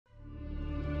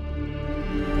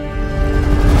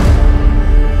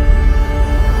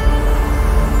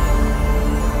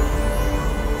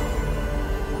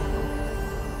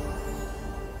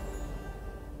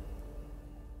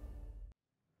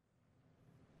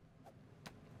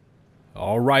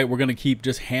All right, we're going to keep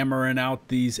just hammering out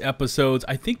these episodes.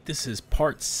 I think this is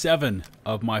part 7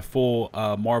 of my full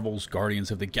Marvel's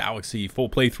Guardians of the Galaxy full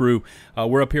playthrough.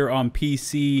 We're up here on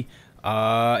PC.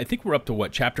 I think we're up to,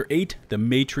 what, Chapter 8, The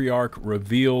Matriarch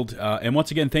Revealed. And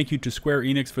once again, thank you to Square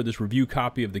Enix for this review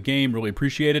copy of the game. Really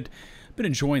appreciate it. Been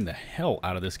enjoying the hell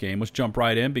out of this game. Let's jump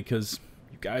right in because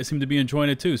you guys seem to be enjoying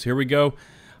it too. So here we go.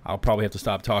 I'll probably have to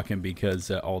stop talking because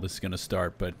all this is going to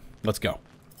start, but let's go.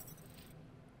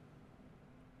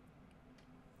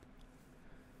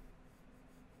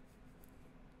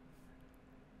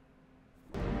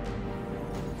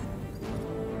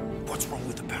 What's wrong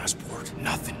with the passport?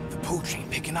 Nothing. The pooch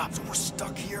ain't picking up, so we're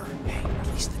stuck here. Hey, at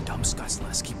least the dumb scuds let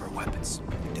us keep our weapons.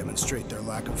 Demonstrate their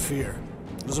lack of fear.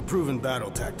 It was a proven battle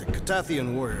tactic.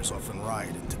 Katathian warriors often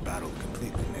ride into battle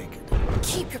completely naked.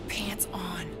 Keep your pants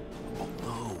on.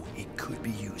 Although, it could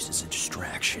be used as a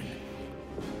distraction.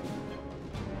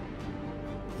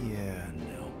 Yeah,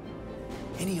 no.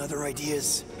 Any other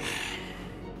ideas?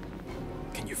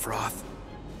 Can you froth?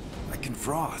 I can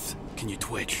froth. Can you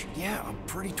twitch? Yeah, I'm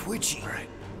pretty twitchy. All right.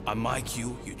 On my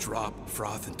cue, you drop,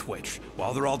 froth, and twitch.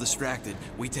 While they're all distracted,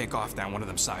 we take off down one of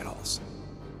them side halls.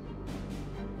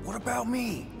 What about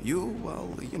me? You, well,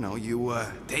 you know, you,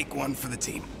 take one for the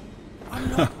team. I'm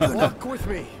not gonna... Walk with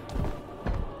me.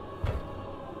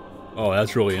 Oh,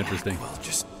 that's really interesting. Well,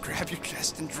 just grab your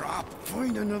chest and drop.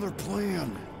 Find another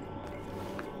plan.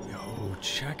 Yo,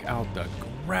 check out the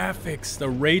graphics. The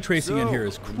ray tracing in here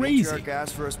is crazy. The matriarch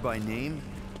asked for us by name?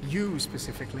 You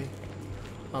specifically.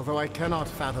 Although I cannot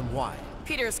fathom why.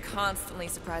 Peter's constantly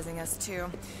surprising us, too.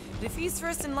 But if he's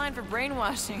first in line for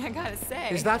brainwashing, I gotta say...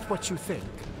 Is that what you think?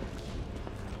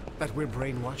 That we're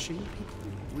brainwashing people?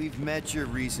 We've met your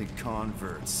recent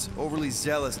converts. Overly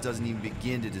zealous doesn't even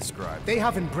begin to describe. They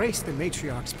have embraced the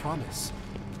matriarch's promise.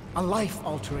 A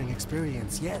life-altering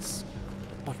experience, yes.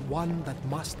 But one that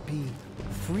must be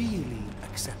freely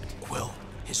accepted. Quill,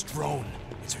 his drone.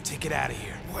 It's our ticket out of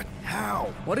here. What?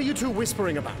 How? What are you two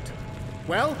whispering about?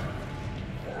 Well?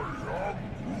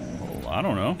 Oh, I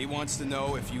don't know. He wants to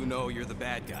know if you know you're the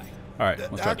bad guy. All right, let's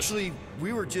try this. Actually,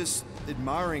 we were just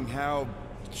admiring how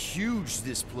huge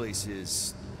this place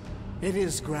is. It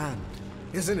is grand,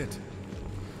 isn't it?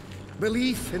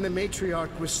 Belief in the matriarch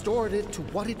restored it to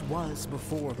what it was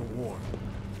before the war.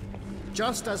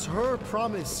 Just as her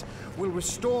promise will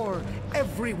restore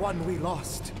everyone we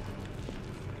lost.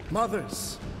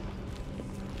 Mothers,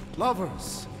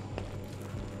 lovers,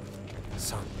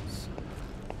 sons.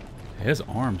 His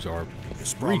arms are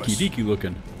freaky deaky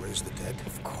looking. Where's the dead?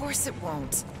 Of course it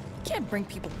won't. You can't bring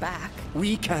people back.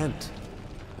 We can't.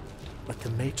 But the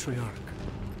matriarch,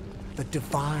 the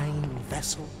divine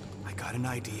vessel. I got an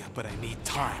idea, but I need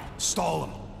time. Stall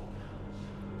him.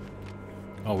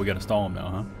 Oh, we gotta stall him now,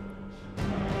 huh?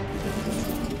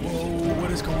 Whoa,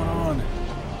 what is going on?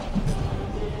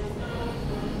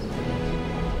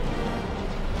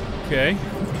 Okay.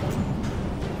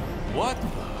 What?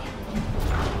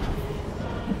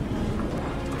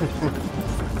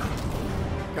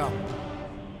 Come.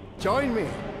 Join me.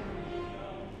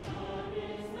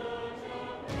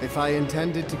 If I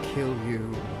intended to kill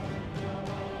you...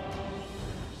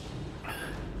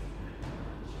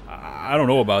 I don't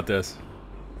know about this.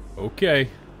 Okay.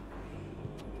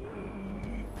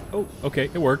 Oh, okay,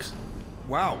 it works.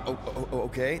 Wow,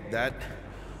 okay, that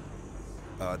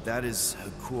is a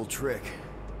cool trick.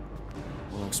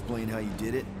 Wanna explain how you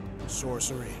did it?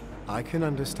 Sorcery. I can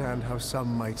understand how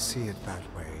some might see it that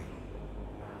way.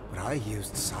 But I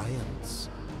used science.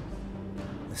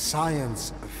 The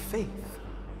science of faith.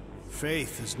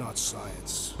 Faith is not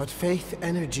science. But faith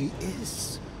energy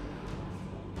is.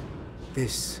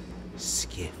 This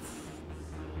skiff.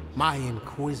 My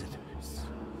inquisitors.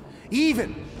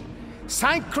 Even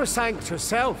Sancrosanct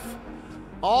herself.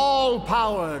 All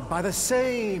powered by the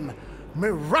same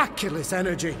miraculous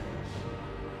energy.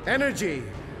 Energy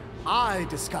I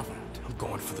discovered. I'm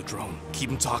going for the drone. Keep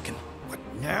him talking. What,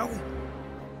 now?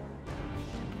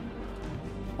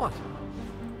 What?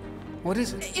 What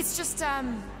is it? It's just,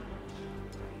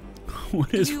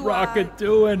 What is You, Rocket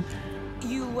doing?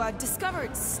 you,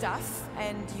 discovered stuff,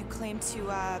 and you claim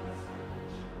to,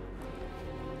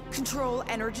 control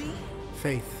energy?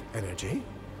 Faith energy?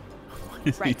 What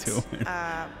is he doing?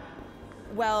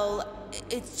 Well,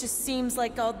 it just seems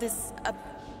like all this,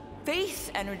 faith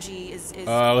energy is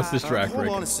let's distract Hold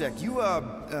Rick. on a sec. You,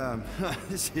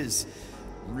 this is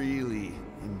really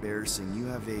embarrassing. You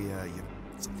have you have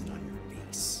something on your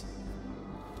face.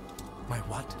 My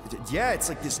what? Yeah, it's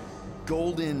like this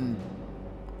golden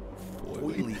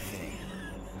oily thing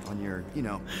on your, you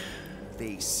know,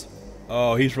 face.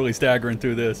 Oh, he's really staggering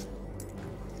through this.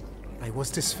 I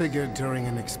was disfigured during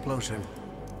an explosion.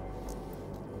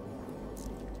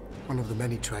 One of the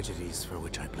many tragedies for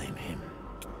which I blame him.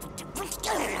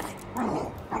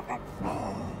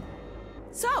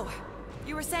 So,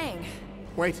 you were saying?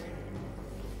 Wait.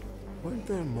 Weren't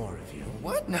there more of you?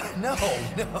 What? No. No,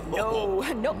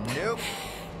 nope. Nope.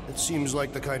 It seems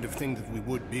like the kind of thing that we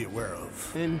would be aware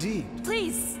of. Indeed.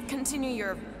 Please continue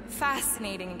your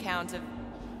fascinating account of,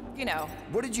 you know.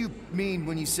 What did you mean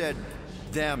when you said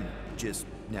them just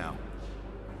now?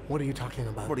 What are you talking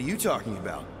about? What are you talking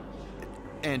about?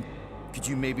 And could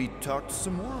you maybe talk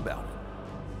some more about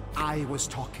it? I was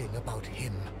talking about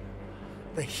him.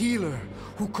 The healer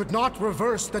who could not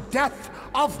reverse the death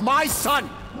of my son!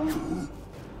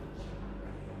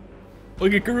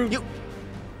 Look at Groot. You...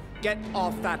 Get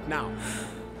off that now.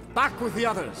 Back with the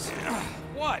others.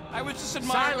 What? I was just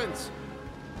admiring... Silence!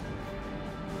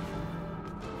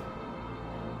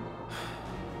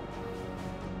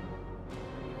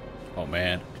 Oh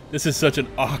man, this is such an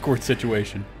awkward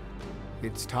situation.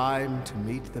 It's time to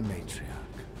meet the matriarch.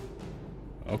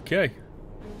 Okay.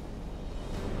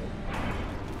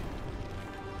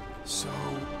 So,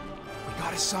 we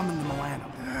gotta summon the Milano.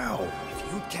 Now,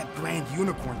 if you'd kept Grand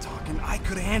Unicorn talking, I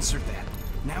could have answered that.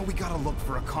 Now we gotta look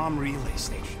for a comm relay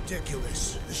station.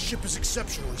 Ridiculous. The ship is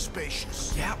exceptionally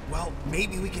spacious. Yeah, well,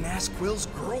 maybe we can ask Quill's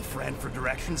girlfriend for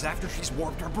directions after she's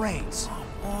warped our brains.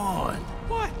 Come on.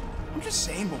 What? I'm just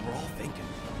saying what we're all thinking.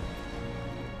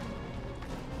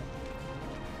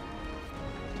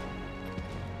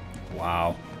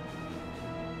 Wow.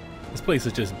 This place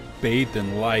is just bathed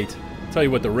in light. I'll tell you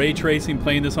what, the ray tracing,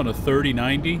 playing this on a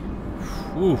 3090,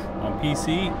 whew, on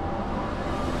PC.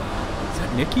 Is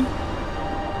that Nikki?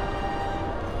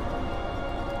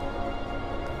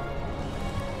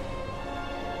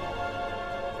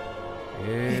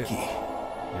 Nikki.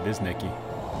 It is Nikki.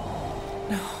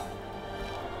 No.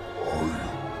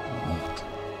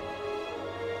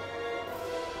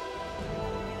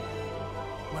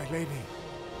 My lady,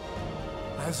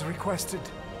 as requested,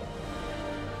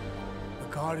 the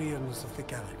Guardians of the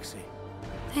Galaxy.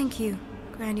 Thank you,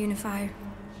 Grand Unifier.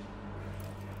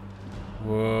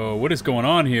 Whoa, what is going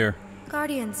on here?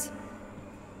 Guardians,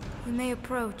 you may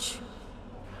approach.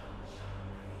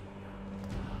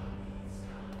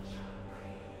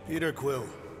 Peter Quill,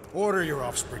 order your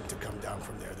offspring to come down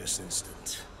from there this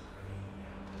instant.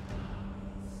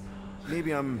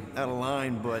 Maybe I'm out of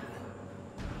line, but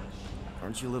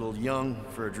aren't you a little young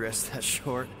for a dress that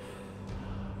short?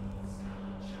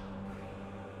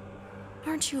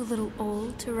 Aren't you a little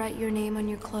old to write your name on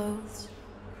your clothes?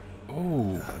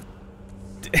 Oh.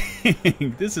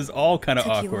 Dang, this is all kind of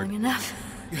Took you awkward. long enough.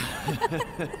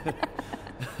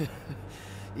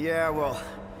 Yeah, well,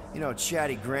 you know,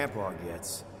 chatty grandpa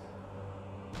gets.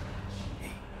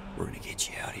 Hey, we're gonna get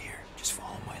you out of here. Just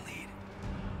follow my lead.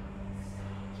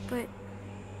 But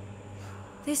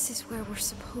this is where we're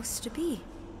supposed to be.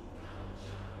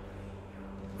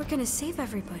 We're gonna save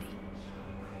everybody.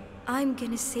 I'm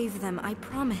gonna save them, I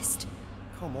promised.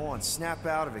 Come on, snap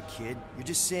out of it, kid. You're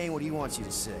just saying what he wants you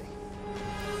to say.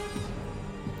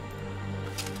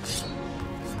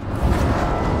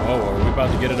 Oh, are we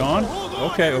about to get it on?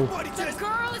 Okay. Oh. The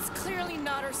girl is clearly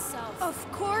not herself.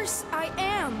 Of course I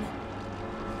am.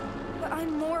 But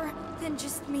I'm more than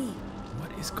just me.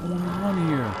 What is going on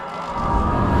here?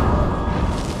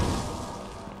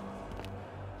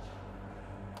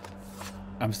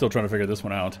 I'm still trying to figure this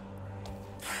one out.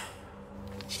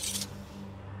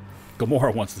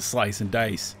 Gamora wants to slice and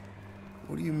dice.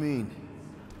 What do you mean?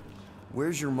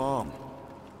 Where's your mom?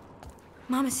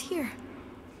 Mama's here.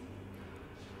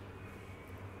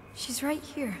 She's right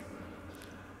here.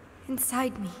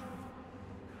 Inside me.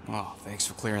 Oh, thanks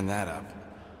for clearing that up.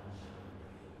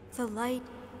 The light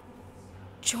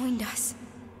joined us.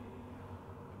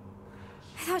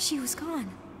 I thought she was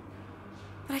gone.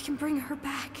 But I can bring her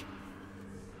back.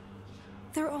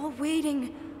 They're all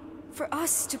waiting for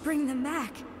us to bring them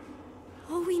back.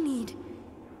 All we need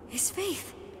is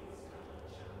faith.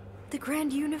 The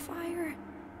Grand Unifier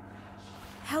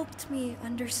helped me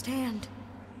understand.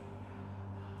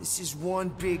 This is one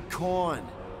big con.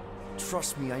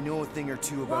 Trust me, I know a thing or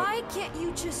two about... Why can't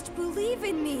you just believe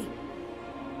in me?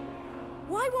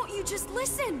 Why won't you just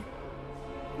listen?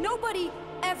 Nobody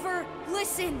ever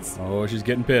listens. Oh, she's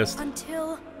getting pissed.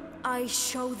 Until I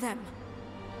show them.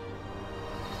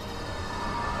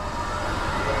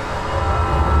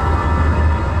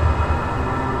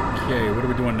 Okay, what are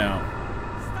we doing now?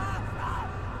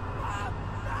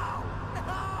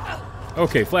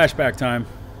 Okay, flashback time.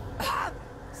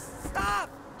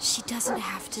 She doesn't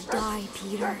have to die,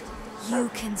 Peter. You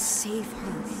can save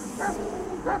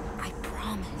her. I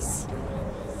promise.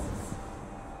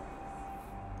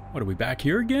 What, are we back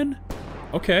here again?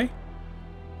 Okay.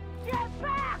 Get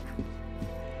back!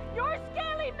 Your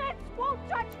scaly mitts won't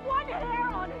touch one hair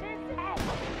on his head!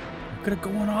 Look at it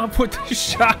going off with the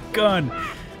shotgun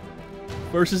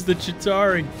versus the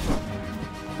Chitauri.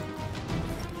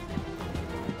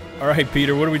 All right,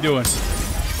 Peter, what are we doing?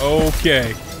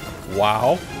 Okay.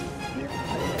 Wow.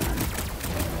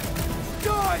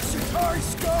 Die, Chitauri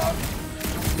scum!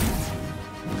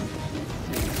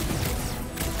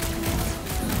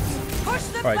 Push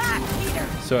them All right, back, Peter!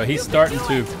 so he's starting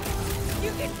to. You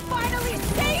can finally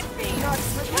save me!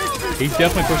 He's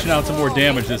definitely pushing out some more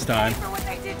damage this time. For what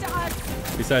they did to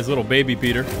us. Besides little baby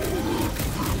Peter.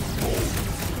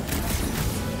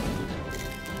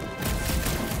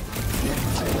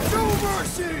 No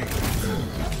mercy!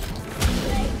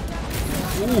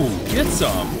 Ooh, get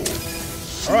some.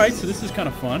 All right, so this is kind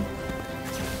of fun.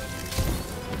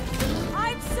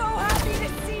 I'm so happy to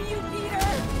see you, Peter!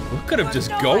 Look at him just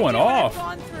You have no going idea what I've off.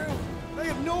 gone through. I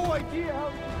have no idea how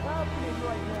this is happening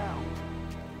right now.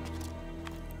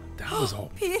 That was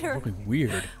all Peter. fucking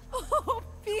weird. Oh,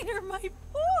 Peter, my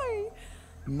boy!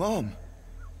 Mom.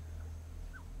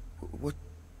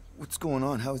 What's going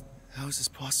on? How is this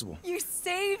possible? You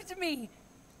saved me!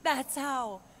 That's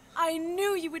how. I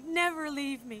knew you would never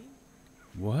leave me.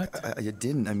 What? I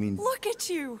didn't. I mean... Look at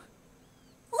you!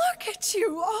 Look at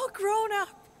you, all grown up!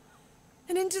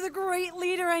 And into the great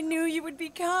leader I knew you would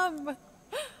become.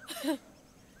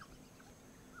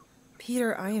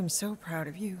 Peter, I am so proud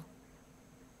of you.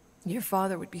 Your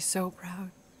father would be so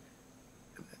proud.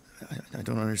 I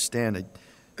don't understand.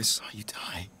 I saw you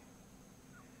die.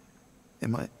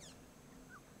 Did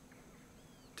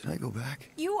I go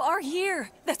back? You are here.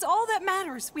 That's all that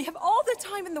matters. We have all the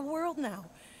time in the world now.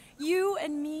 You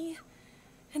and me,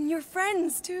 and your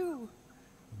friends too.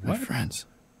 My friends?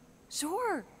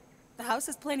 Sure. The house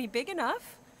is plenty big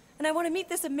enough. And I want to meet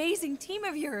this amazing team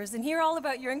of yours and hear all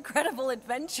about your incredible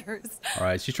adventures. All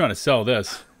right, she's trying to sell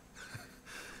this.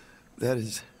 That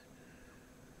is...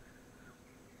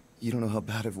 You don't know how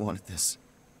bad I've wanted this.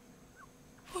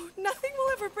 Oh, nothing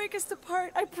will ever break us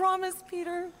apart. I promise,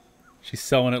 Peter. She's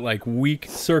selling it like weak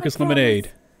circus I promise.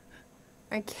 lemonade.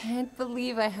 I can't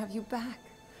believe I have you back.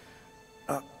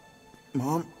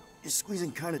 Mom, you're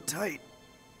squeezing kind of tight.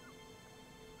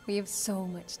 We have so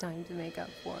much time to make up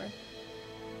for.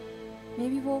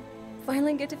 Maybe we'll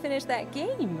finally get to finish that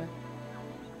game.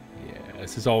 Yeah,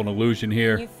 this is all an illusion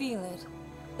here. You feel it.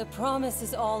 The promise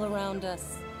is all around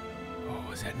us.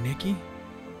 Oh, is that Nikki?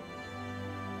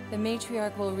 The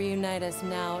matriarch will reunite us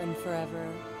now and forever.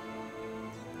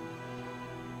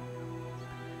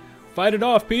 Fight it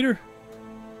off, Peter.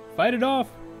 Fight it off.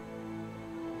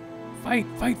 Fight,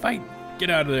 fight, fight. Get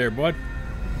out of there, bud.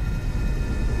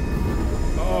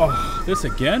 Oh, this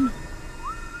again?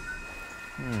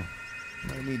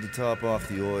 I need to top off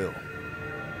the oil.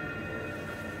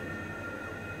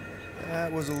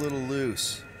 That was a little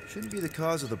loose. Shouldn't be the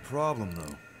cause of the problem,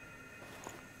 though.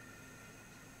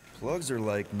 Plugs are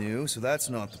like new, so that's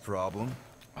not the problem.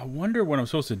 I wonder what I'm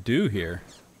supposed to do here.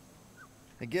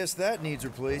 I guess that needs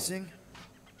replacing.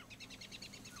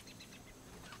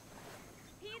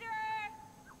 Peter!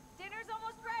 Dinner's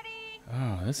almost ready!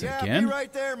 Oh, this Yeah, again? be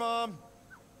right there, Mom.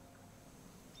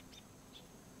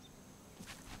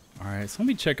 All right, so let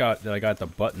me check out that I got the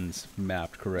buttons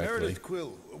mapped correctly. Meredith Quill,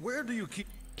 where do you keep...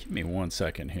 Give me 1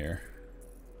 second here.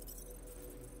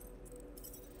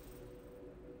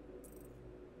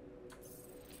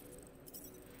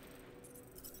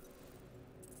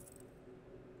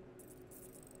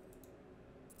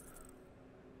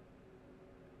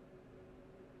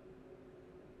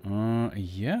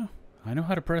 Yeah, I know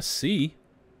how to press C.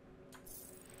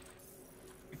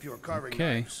 Keep your carving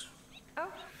Okay. knives? Oh,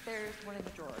 there's one in the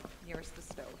drawer, nearest the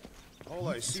stove. All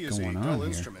I see What's is a going on dull here?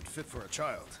 instrument fit for a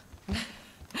child.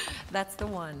 That's the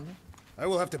one. I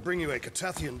will have to bring you a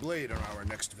Catathian blade on our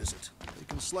next visit. They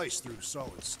can slice through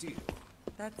solid steel.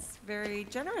 That's very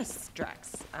generous,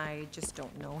 Drax. I just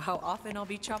don't know how often I'll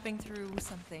be chopping through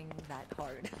something that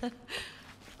hard.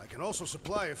 I can also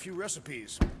supply a few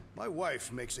recipes. My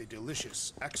wife makes a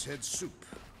delicious axe head soup.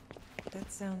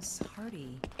 That sounds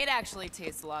hearty. It actually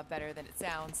tastes a lot better than it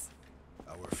sounds.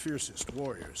 Our fiercest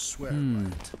warriors swear by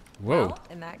it. Whoa, Well,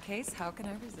 in that case, how can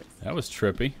I resist? that was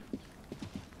trippy.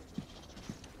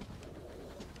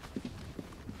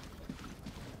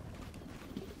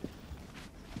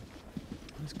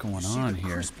 What's going See, on the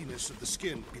here? crispiness of the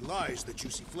skin belies the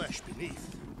juicy flesh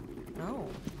beneath. Oh,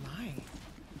 my.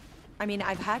 I mean,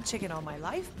 I've had chicken all my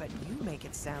life, but you make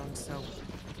it sound so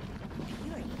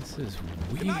appealing. This is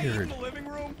Can I eat in weird. the living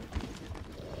room?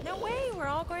 No way, we're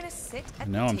all going to sit at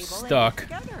Now the I'm table stuck.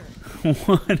 and eat together.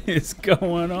 What is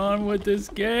going on with this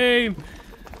game?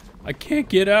 I can't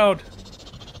get out.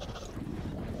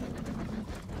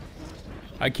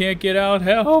 I can't get out.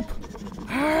 Help!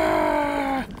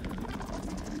 Ah!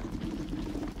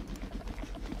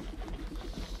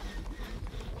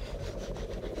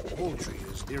 The poultry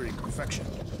is nearing perfection,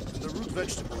 and the root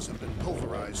vegetables have been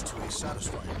pulverized to a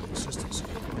satisfying consistency.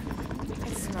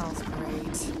 It smells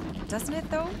great. Doesn't it,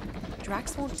 though?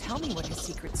 Drax won't tell me what his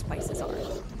secret spices are.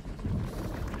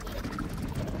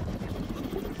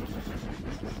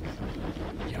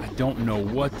 Yeah, I don't know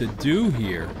what to do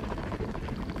here.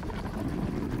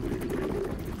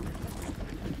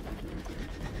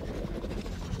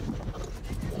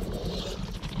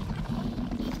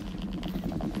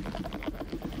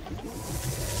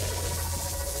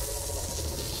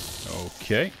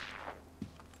 Okay.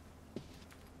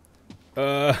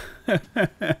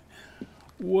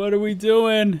 What are we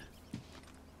doing?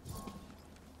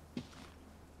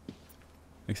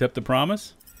 Accept the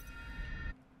promise?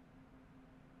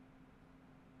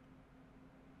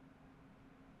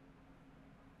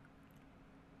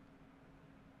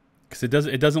 Because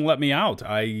it doesn't let me out.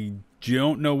 I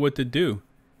don't know what to do.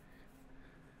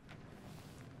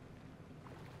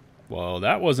 Well,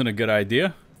 that wasn't a good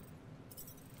idea.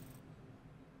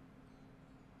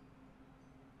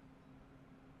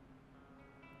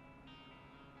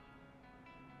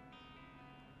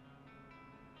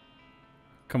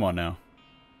 Come on now.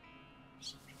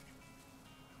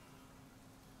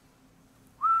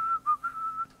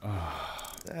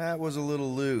 That was a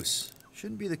little loose.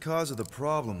 Shouldn't be the cause of the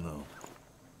problem, though.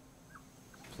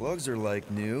 Plugs are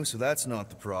like new, so that's not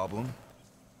the problem.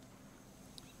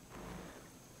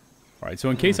 Alright, so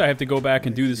in case I have to go back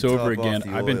and do this over again,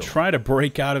 I've been trying to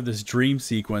break out of this dream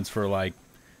sequence for like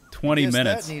 20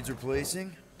 minutes. That needs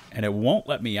replacing. And it won't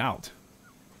let me out.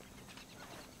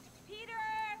 Peter!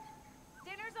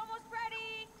 Dinner's almost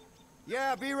ready!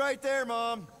 Yeah, be right there,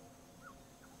 Mom.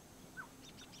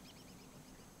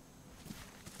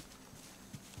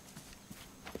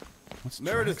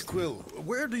 Meredith Quill,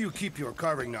 where do you keep your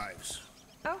carving knives?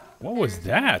 Oh, What was there's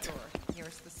that? the door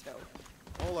nearest the stove.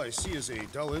 All I see is a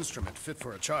dull instrument fit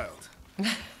for a child.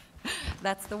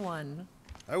 That's the one.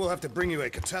 I will have to bring you a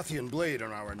Catathian blade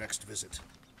on our next visit.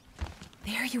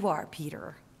 There you are,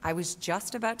 Peter. I was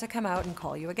just about to come out and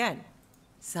call you again.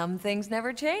 Some things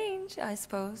never change, I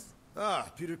suppose. Ah,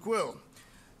 Peter Quill.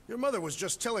 Your mother was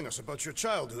just telling us about your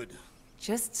childhood.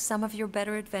 Just some of your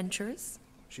better adventures?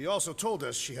 She also told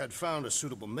us she had found a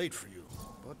suitable mate for you,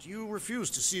 but you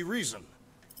refused to see reason.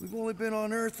 We've only been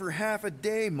on Earth for half a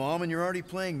day, Mom, and you're already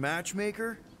playing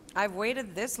matchmaker? I've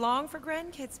waited this long for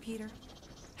grandkids, Peter.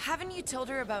 Haven't you told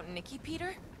her about Nikki,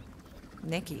 Peter?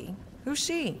 Nikki? Who's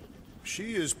she?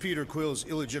 She is Peter Quill's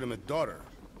illegitimate daughter.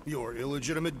 Your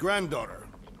illegitimate granddaughter.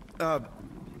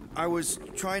 I was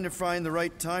trying to find the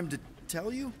right time to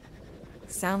tell you?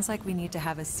 Sounds like we need to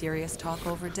have a serious talk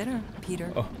over dinner,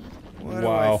 Peter. Oh, Why do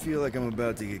I feel like I'm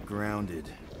about to get grounded?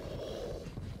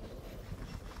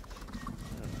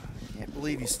 Can't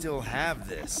believe you still have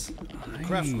this.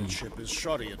 Craftsmanship is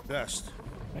shoddy at best.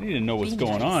 I need to know what's Be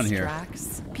going nice, on here.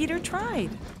 Drax. Peter tried.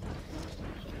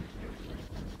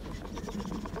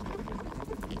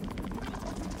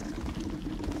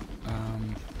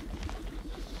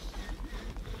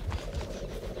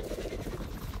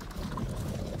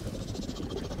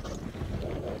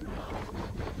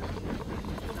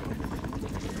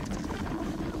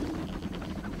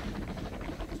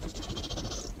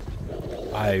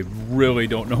 I really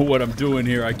don't know what I'm doing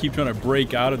here. I keep trying to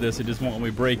break out of this. It just won't let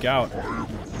me break out.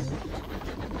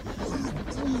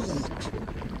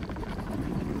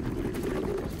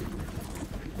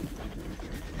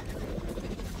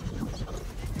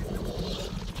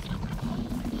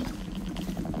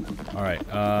 All right.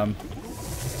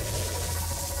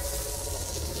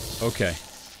 Okay.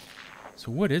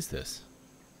 So what is this?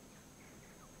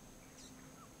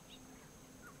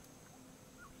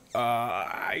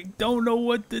 I don't know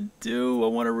what to do. I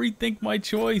want to rethink my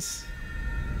choice.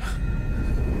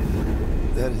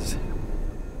 That is...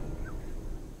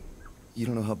 You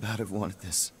don't know how bad I've wanted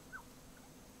this.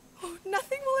 Oh,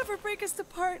 nothing will ever break us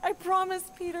apart. I promise,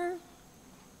 Peter.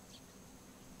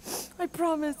 I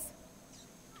promise.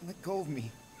 Let go of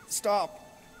me. Stop.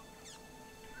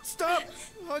 Stop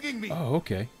hugging me. Oh,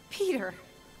 okay. Peter.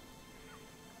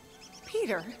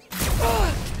 Peter.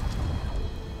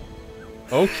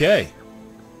 Okay.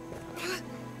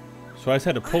 So I just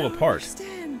had to pull apart.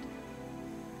 Understand.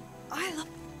 I love.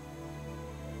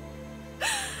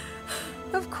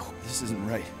 Of course. This isn't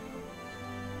right.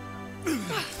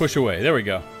 Push away. There we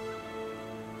go.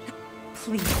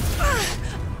 Please.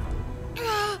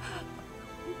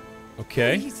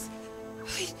 Okay. Please.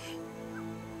 Please.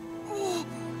 Oh,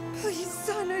 please,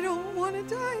 son, I don't want to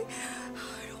die.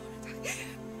 I don't want to die.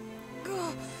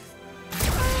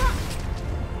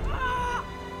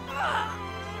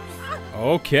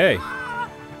 Okay.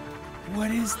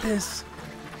 What is this?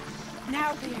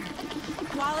 Now there.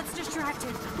 While it's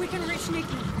distracted, we can reach Nikki.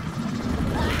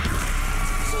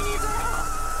 She needs our help.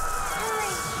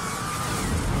 Hurry.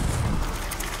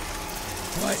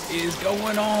 What is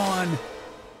going on?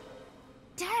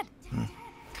 Dad,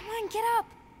 come on, get up.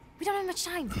 We don't have much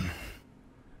time.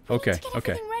 Okay, Get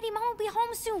okay. everything ready. Mom will be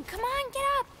home soon. Come on, get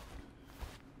up.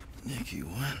 Nikki,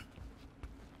 what?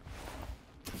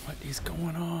 What is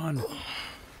going on?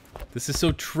 This is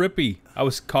so trippy. I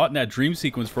was caught in that dream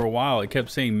sequence for a while. It kept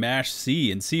saying mash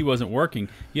C, and C wasn't working.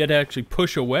 You had to actually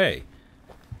push away.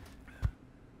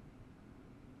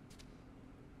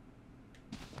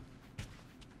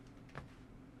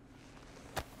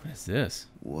 What is this?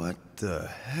 What the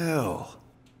hell?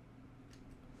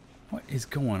 What is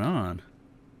going on?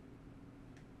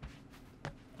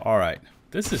 Alright.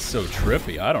 This is so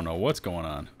trippy. I don't know what's going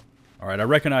on. Alright, I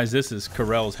recognize this as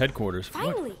Carell's headquarters.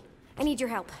 Finally. What? I need your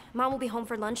help. Mom will be home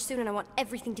for lunch soon, and I want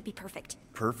everything to be perfect.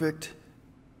 Perfect?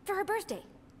 For her birthday.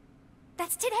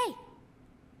 That's today.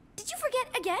 Did you forget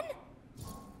again?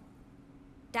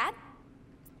 Dad?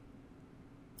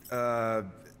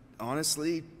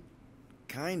 Honestly,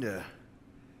 kinda.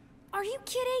 Are you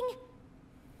kidding?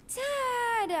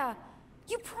 Dad!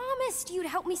 You promised you'd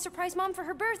help me surprise Mom for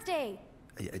her birthday.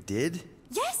 I did?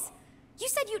 Yes! You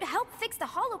said you'd help fix the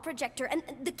holo projector, and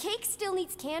the cake still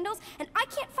needs candles, and I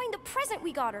can't find the present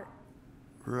we got her.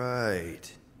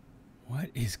 Right. What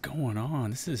is going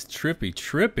on? This is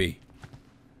trippy.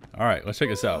 Alright, let's check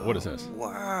this out. What is this?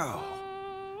 Wow.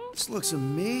 This looks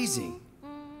amazing.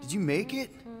 Did you make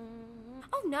it?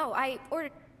 Oh no, I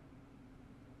ordered...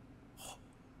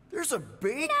 There's a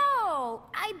bake? No!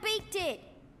 I baked it!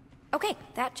 Okay,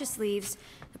 that just leaves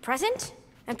the present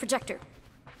and projector.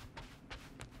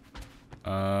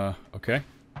 Okay.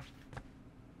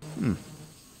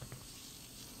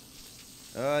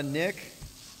 Nick?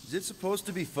 Is it supposed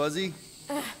to be fuzzy?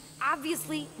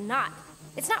 Obviously not.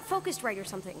 It's not focused right or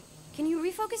something. Can you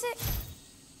refocus it?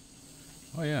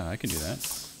 Oh yeah, I can do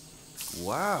that.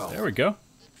 Wow. There we go.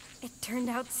 It turned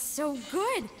out so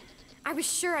good. I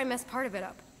was sure I messed part of it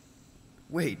up.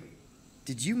 Wait,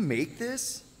 did you make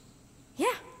this?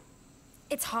 Yeah.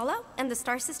 It's hollow, and the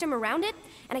star system around it,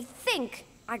 and I think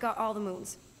I got all the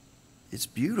moons. It's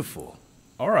beautiful.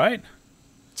 Alright.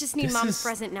 Just need This Mom's is-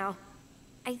 present now.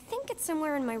 I think it's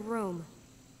somewhere in my room.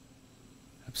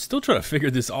 I'm still trying to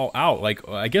figure this all out. Like,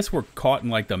 I guess we're caught in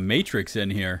like the Matrix in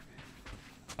here.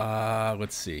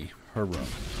 Let's see. Her room.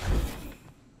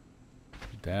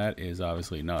 That is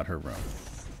obviously not her room.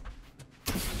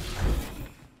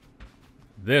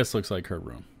 This looks like her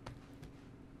room.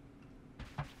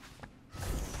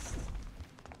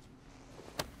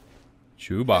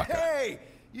 Chewbacca. Hey!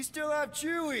 You still have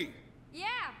Chewie! Yeah,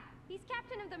 he's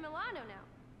captain of the Milano now.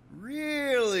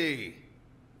 Really?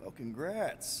 Well,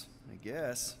 congrats, I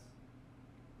guess.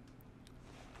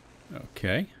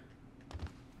 Okay.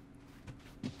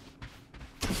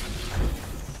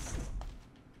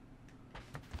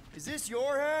 Is this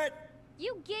your hat?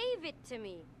 You gave it to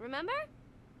me, remember?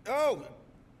 Oh,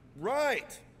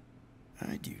 right.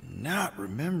 I do not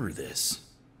remember this.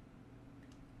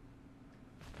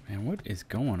 Man, what is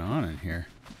going on in here?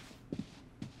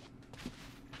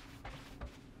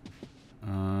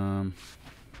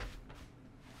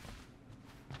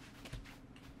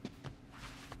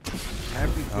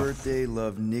 Happy birthday,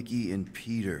 love Nikki and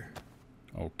Peter.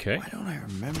 Okay. Why don't I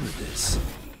remember this?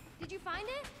 Did you find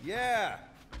it? Yeah.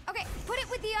 Okay, put it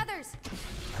with the others.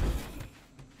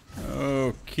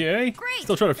 Okay. Great.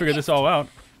 Still trying to figure this all out.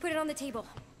 Put it on the table.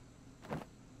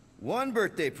 One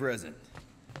birthday present.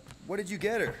 What did you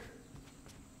get her?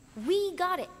 We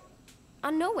got it.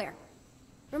 On Nowhere.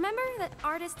 Remember that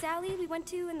artist's alley we went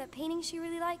to and the painting she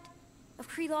really liked? Of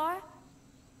Kree-Lara?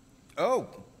 Oh,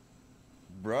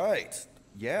 right.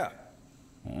 Yeah.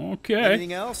 Okay.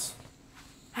 Anything else?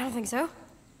 I don't think so.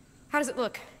 How does it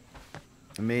look?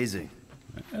 Amazing.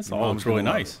 That's Your all mom's looks really gonna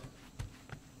love nice.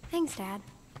 Thanks, Dad.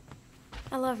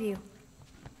 I love you.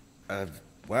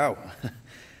 Wow.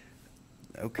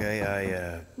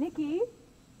 Okay, Nikki,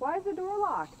 why is the door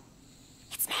locked?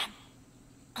 It's Mom.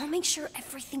 I'll make sure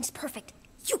everything's perfect.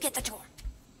 You get the door.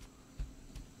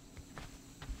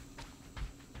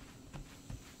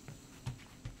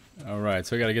 Alright,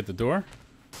 so I gotta get the door.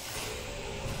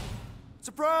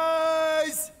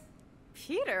 Surprise!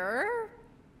 Peter?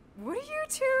 What are you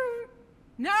two...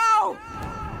 No!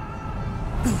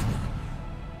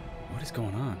 What is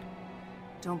going on?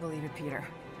 Don't believe it, Peter.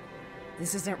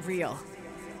 This isn't real.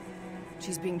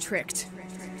 She's being tricked.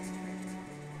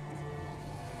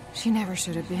 She never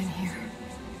should have been here.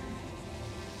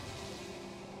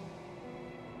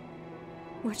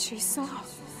 What she saw.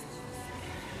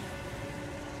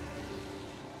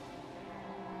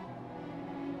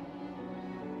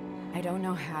 I don't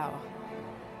know how,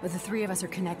 but the three of us are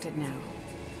connected now.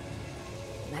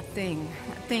 That thing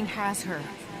has her,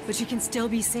 but she can still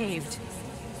be saved.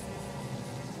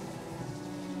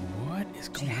 What is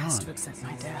going on? She has to accept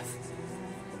my death.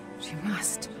 She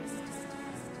must.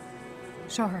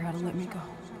 Show her how to let me go.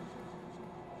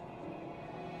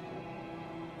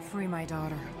 Free my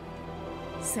daughter.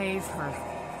 Save her.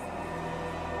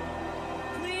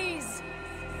 Please!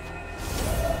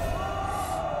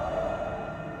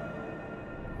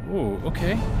 Oh,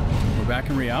 okay. We're back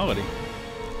in reality.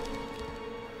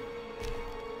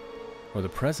 Or the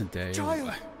present day.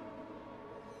 Child!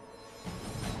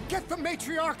 Get the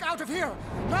matriarch out of here!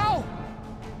 Now!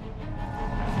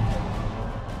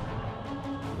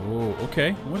 Oh,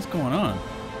 okay. What is going on?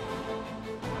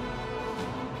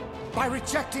 By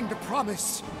rejecting the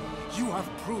promise, you have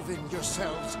proven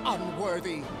yourselves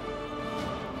unworthy.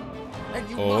 And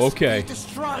you must be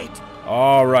destroyed.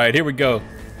 All right, here we go.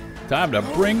 Time to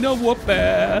bring the whoop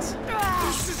ass.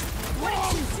 This is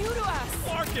wrong! What did you do to us?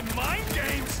 Fucking mind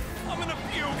games! I'm gonna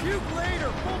puke! Puke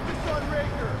later! Focus on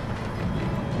Raker!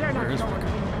 They're not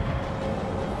going.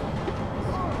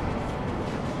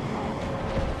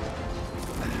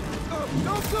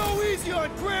 Don't go easy on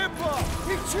Grandpa!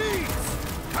 He cheats!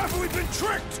 Have we been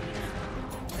tricked?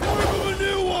 Form him a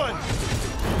new one!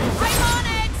 I'm on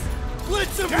it!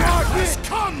 Blitz him, rockets!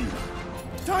 Come!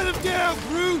 Tie them down,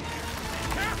 Groot!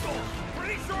 Careful!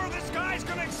 Pretty sure this guy's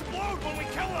gonna explode when we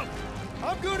kill him!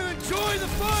 I'm gonna enjoy the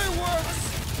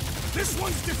fireworks! This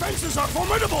one's defenses are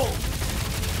formidable!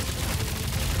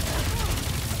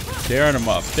 Tearing him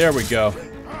up. There we go.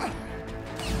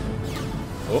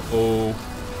 Uh-oh.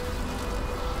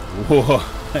 Whoa,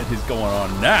 what is going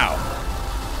on now?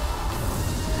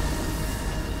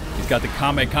 He's got the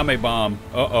Kame bomb.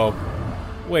 Uh-oh.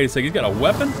 Wait a second, he's got a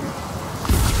weapon?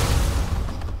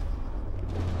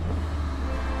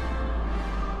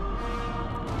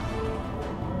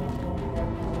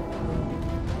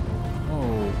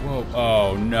 Oh, whoa.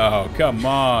 Oh, no. Come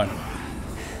on.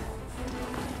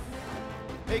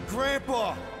 Hey,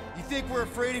 Grandpa! You think we're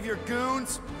afraid of your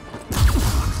goons?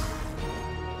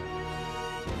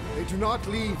 They do not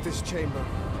leave this chamber.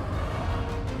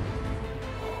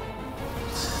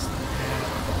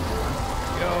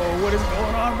 Yo, what is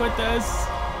going on with this?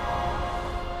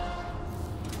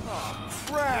 Oh,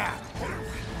 crap!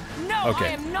 No, Okay, I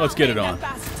am not let's get it letting on.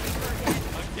 that bastard take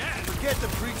her again. Forget the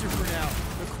preacher for now.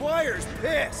 The choir's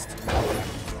pissed.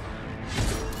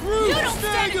 You don't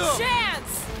stand a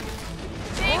chance!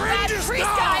 Take that priest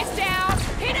guy's down!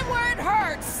 Hit him where it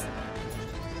hurts!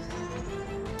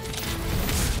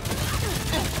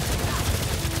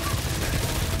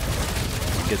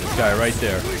 Get this guy right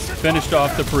there. Finished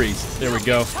off the priest. There we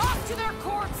go. Talk to their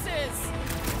corpses!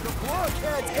 The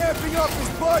blockhead's amping up his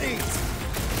buddies!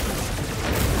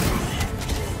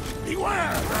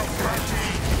 Beware!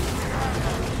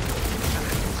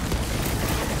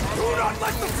 Do not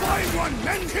let the Flying One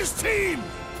mend his team!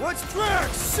 What's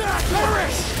Drax? Sack!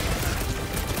 Perish!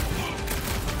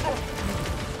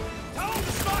 Tell them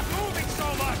to stop moving so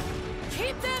much!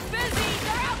 Keep them busy!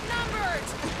 They're outnumbered!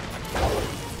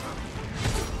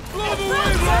 Blow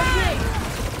away, Rocket!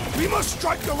 We must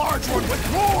strike the large one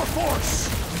with more force!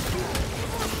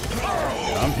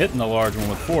 I'm hitting the large one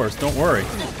with force. Don't worry.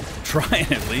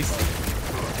 Trying at least.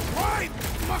 Why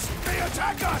must they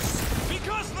attack us?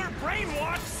 Because they're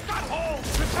brainwashed scutholes!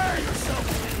 Prepare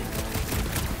yourself!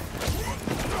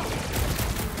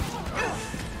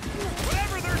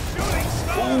 Whatever they're shooting,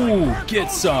 stop! Ooh,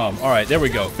 get some. All right, there we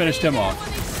go. Finished him off.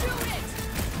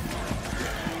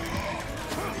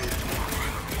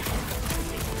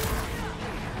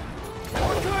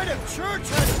 What kind of church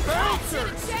has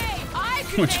bouncers?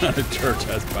 Which kind of church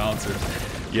has bouncers?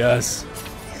 Yes.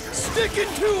 Sticking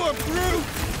to him, Groot!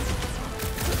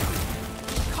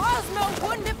 Cosmo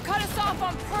wouldn't have cut us off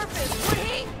on purpose, would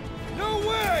he? No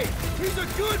way! He's a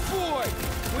good boy!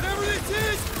 Whatever this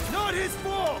is, not his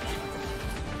fault!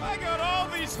 I got all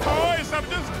these toys, I'm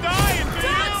just dying to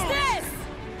Dodge use!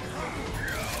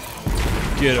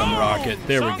 this! Get him, Rocket.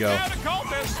 There we go.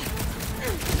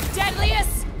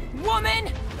 Deadliest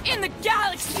woman in the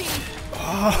galaxy!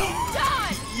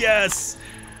 Done! Yes.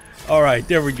 All right,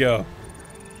 there we go.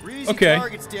 We're easy Okay.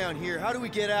 targets down here. How do we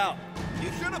get out? You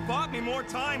should have bought me more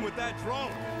time with that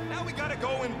drone. Now we gotta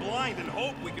go in blind and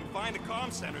hope we can find a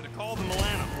comm center to call the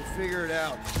Milano. We'll figure it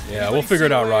out. Yeah, we'll figure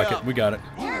it out, Rocket. We got it.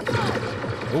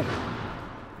 Oh.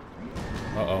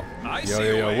 Uh-oh.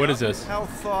 Yo, what is this? How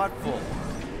thoughtful.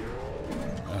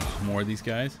 Oh, more of these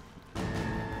guys?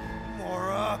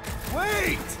 Gamora,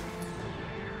 wait!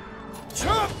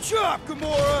 Chop, chop,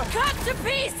 Gamora! Cut to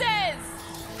pieces!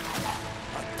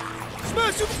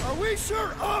 Smash him! Are we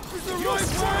sure up is the right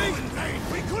way?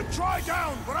 We could try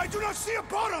down, but I do not see a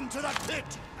bottom to that pit.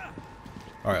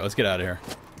 All right, let's get out of here.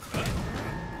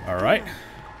 All right.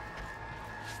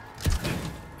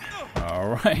 All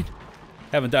right.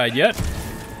 Haven't died yet.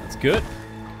 That's good.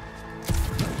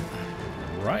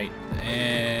 All right,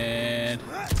 and...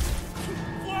 Okay.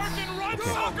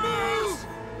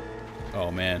 Oh,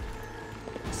 man.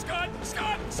 Scud it!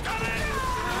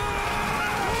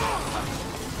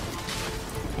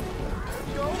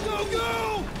 Go, go,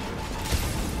 go!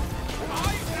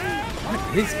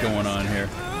 What is going on here?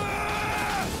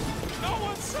 No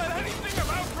one said anything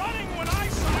about running when I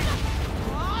said it.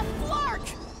 Aw, Flark!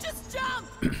 Just jump!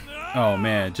 Oh,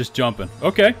 man, just jumping.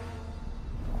 Okay.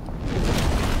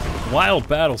 Wild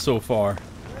battle so far.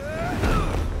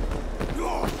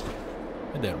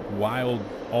 Had that wild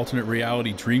alternate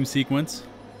reality dream sequence.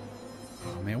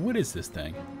 Oh, man, what is this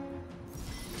thing?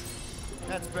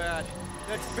 That's bad.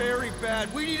 That's very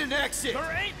bad. We need an exit.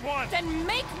 There ain't one. Then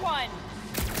make one!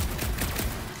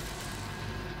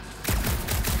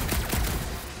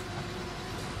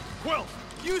 Quill,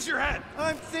 use your head.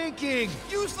 I'm thinking.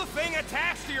 Use the thing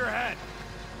attached to your head.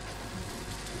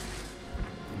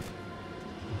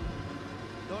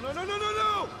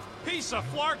 No! Piece of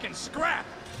flarkin' scrap.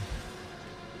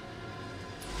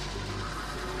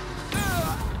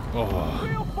 Oh.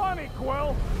 Real funny,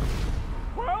 Quill.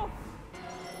 Quill?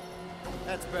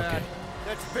 That's bad.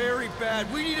 That's very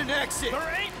bad. We need an exit.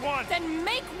 There ain't one. Then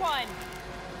make one!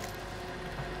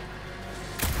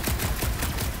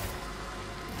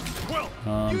 Quill,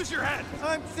 use your head.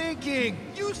 I'm thinking.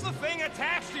 Use the thing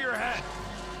attached to your head.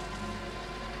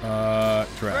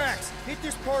 Drax. Drax, hit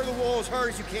this part of the wall as hard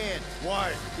as you can.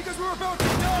 Why? Because we're about to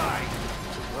die.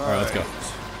 All right, let's go.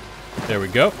 There we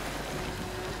go.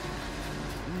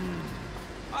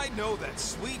 I know that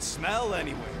sweet smell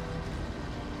anyway.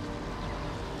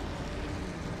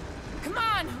 Come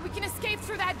on, we can escape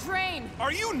through that drain!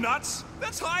 Are you nuts?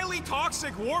 That's highly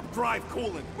toxic warp drive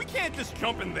coolant. We can't just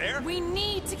jump in there. We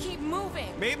need to keep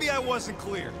moving! Maybe I wasn't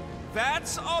clear.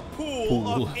 That's a pool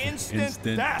of instant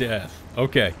death.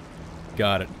 Okay,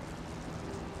 got it.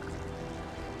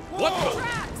 What the?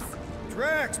 Drax!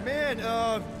 Drax, man,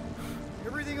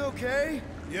 everything okay?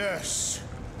 Yes.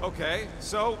 Okay,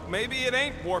 so maybe it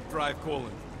ain't warp drive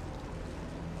coolant.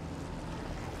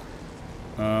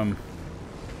 What are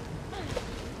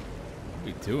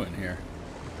we doing here?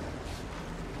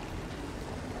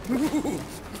 Ooh,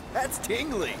 that's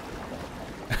tingly.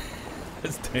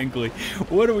 That's tingly.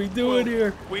 What are we doing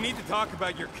here? We need to talk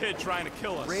about your kid trying to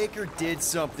kill us. Raker did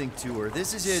something to her.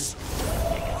 This is his...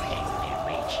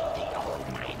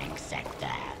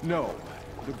 No.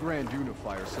 The Grand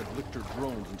Unifier said lift her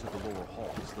drones into the lower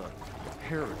halls. The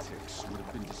heretics would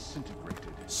have been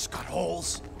disintegrated. Scud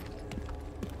holes.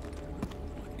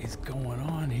 What is going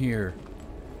on here?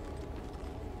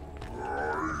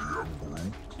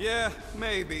 Yeah,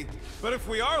 maybe. But if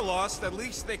we are lost, at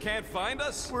least they can't find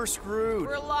us. We're screwed.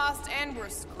 We're lost and we're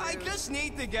screwed. I just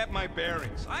need to get my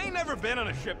bearings. I ain't never been on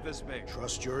a ship this big.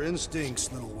 Trust your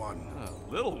instincts, little one.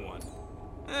 Little one?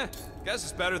 Guess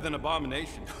it's better than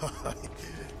Abomination.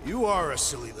 You are a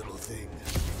silly little thing.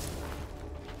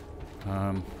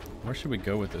 Where should we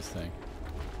go with this thing?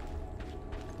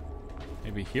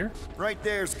 Maybe here? Right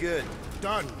there's good.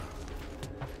 Done.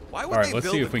 Why would All right, they let's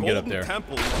build see a if we can get up golden there.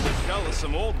 temple in the shell of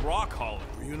some old rock hauler?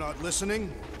 Were you not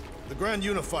listening? The Grand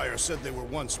Unifier said they were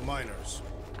once miners.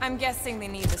 I'm guessing they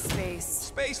need the space.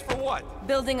 Space for what?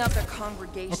 Building up their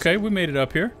congregation. Okay, we made it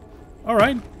up here. All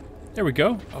right, there we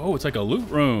go. Oh, it's like a loot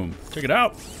room. Check it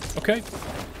out. Okay.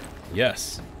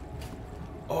 Yes.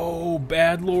 Oh,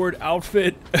 Bad Lord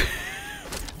outfit.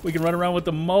 We can run around with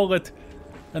the mullet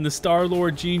and the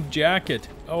Star-Lord jean jacket.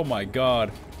 Oh my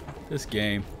God, this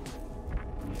game.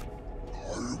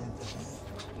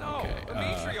 No, Okay, the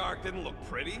matriarch didn't look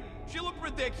pretty. She looked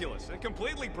ridiculous and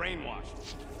completely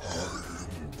brainwashed.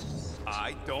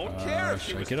 I don't care if she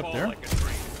should I was get up tall there? like a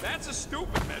tree. That's a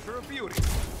stupid measure of beauty.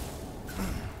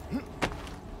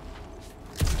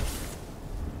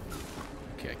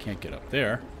 Okay, I can't get up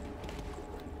there.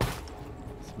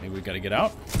 So maybe we gotta get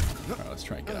out. All right, let's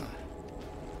try and get out.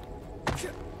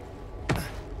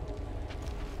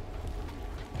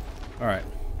 All right,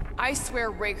 I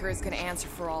swear Raker is gonna answer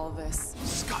for all of this.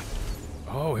 Scott,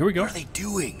 Oh, here we go. what are they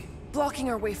doing? Blocking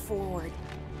our way forward.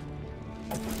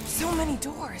 So many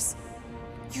doors.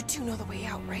 You do know the way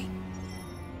out, right?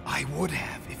 I would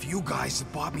have if you guys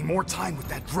had bought me more time with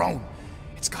that drone.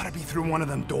 It's gotta be through one of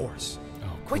them doors. Oh,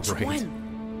 Which great.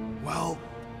 one? Well,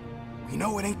 we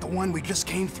know it ain't the one we just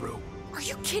came through. Are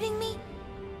you kidding me?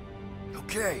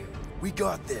 Okay, we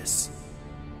got this.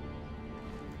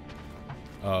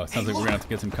 Oh, it sounds like we're gonna have to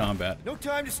get some combat. No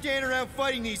time to stand around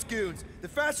fighting these goons. The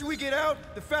faster we get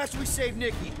out, the faster we save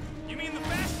Nikki. You mean the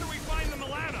faster we find the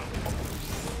Milano?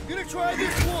 Gonna try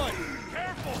this one.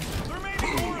 Careful! There may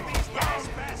be more of these gas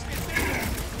baskets in there!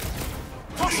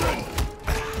 Push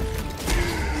it!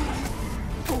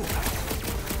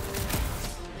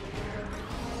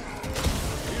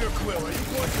 Peter Quill, are you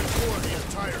going to board the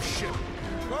entire ship?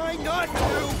 Try not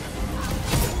to!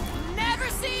 Never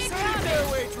see it Send it coming!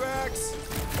 their way, Drax!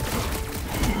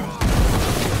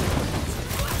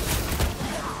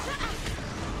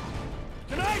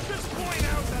 Can I just point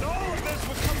out that all of this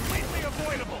was completely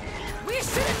avoidable? We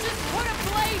should have just put a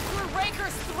blade through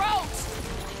Raker's throat!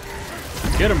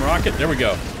 Get him, Rocket. There we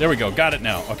go. There we go. Got it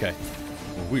now. Okay.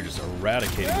 Well, we just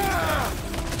eradicated these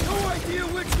guys. No idea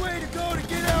which way to go to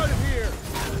get out of here!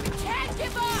 Can't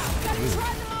give up! Gotta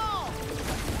try them all!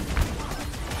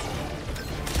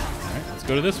 Alright, let's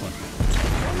go to this one.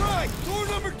 Alright, door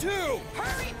number 2!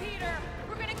 Hurry, Peter!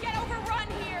 We're gonna get overrun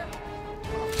here!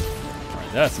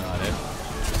 Alright, that's not it.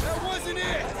 That wasn't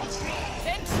it!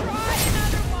 Then try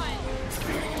another one!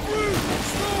 Groot,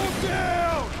 slow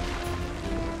down!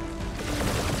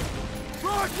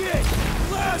 Rocket!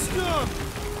 Blast them!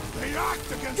 They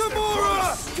act against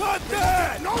Gamora! Cut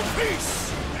that! No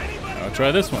peace! I'll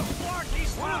try this one.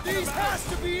 One of these has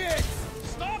to be it!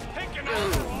 Stop picking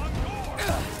out the wrong door!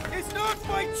 It's not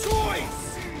my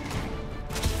choice!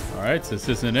 Alright, so this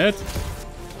isn't it.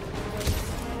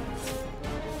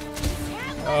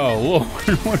 Oh,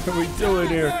 Lord. What are we doing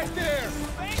here? Back there!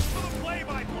 Thanks for the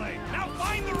play-by-play. Now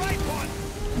find the right one.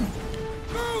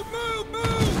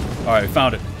 Move! Alright,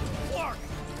 found it. Clark,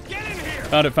 get in here.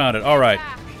 Found it. Alright.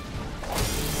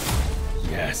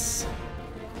 Yes.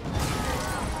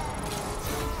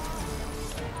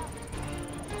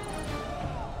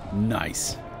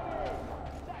 Nice.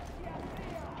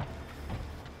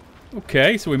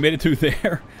 Okay, so we made it through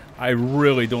there. I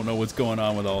really don't know what's going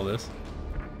on with all this.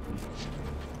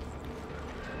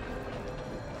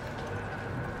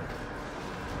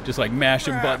 Just like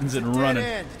mashing buttons and running.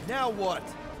 End. Now what?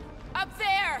 Up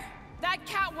there! That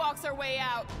catwalk's our way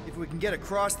out. If we can get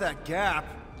across that gap.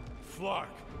 Flark,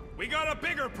 we got a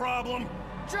bigger problem.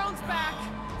 Drone's back.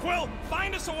 Quill,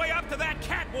 find us a way up to that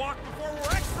catwalk before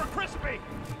we're extra crispy.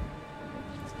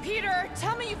 Peter,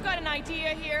 tell me you've got an idea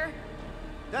here.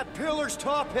 That pillar's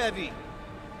top heavy.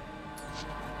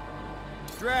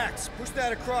 Drax, push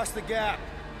that across the gap.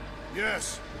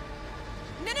 Yes.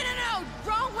 No!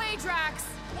 Wrong way, Drax.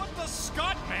 What the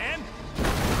Scott, man?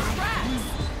 Drax!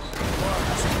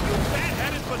 You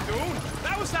fat-headed badoon!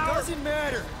 That was our... Doesn't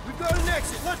matter. We've got an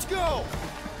exit. Let's go.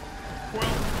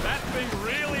 Well, that thing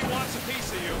really wants a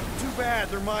piece of you. Too bad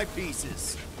they're my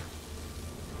pieces.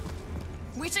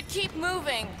 We should keep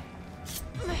moving.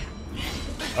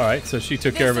 Alright, so she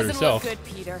took care of it herself. This doesn't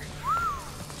look good, Peter.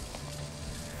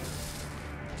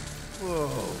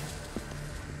 Whoa.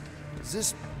 Is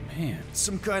this Man,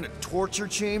 some kind of torture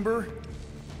chamber?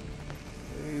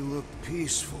 They look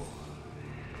peaceful.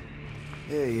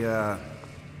 Hey, are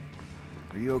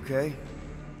you okay?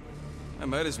 I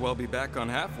might as well be back on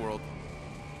Half-World.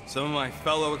 Some of my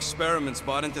fellow experiments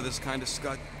bought into this kind of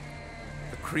scut.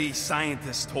 The Kree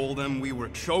scientists told them we were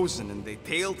chosen, and they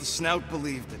tailed the snout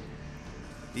believed it.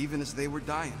 Even as they were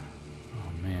dying.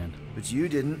 oh man. But you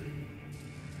didn't.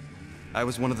 I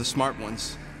was one of the smart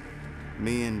ones.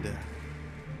 Me and,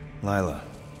 Lila.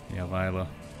 Yeah, Lila.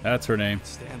 That's her name.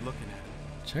 Stand looking at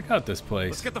it. Check out this place.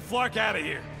 Let's get the Flark out of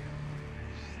here.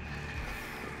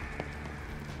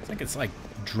 It's like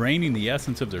draining the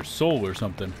essence of their soul or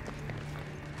something.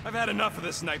 I've had enough of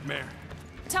this nightmare.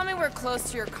 Tell me we're close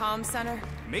to your comm center.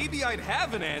 Maybe I'd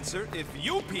have an answer if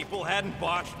you people hadn't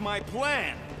botched my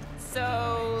plan.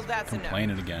 So that's a no.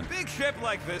 Complaining again. Big ship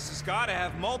like this has got to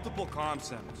have multiple comm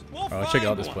centers. We'll Oh, find check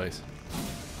out this one. place.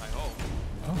 I hope.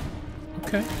 Oh,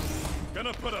 okay.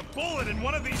 Gonna put a bullet in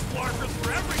one of these Flarkers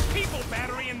for every people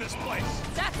battery in this place.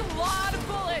 That's a lot of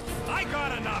bullets. I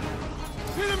got enough.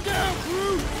 Hit him down,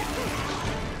 Groot!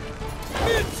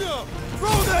 Hit him!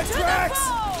 Throw that, Drax!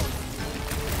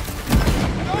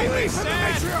 Really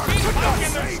sad. Keep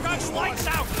fucking their Scotch lights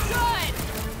out. Good,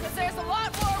 because there's a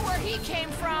lot more where he came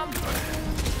from.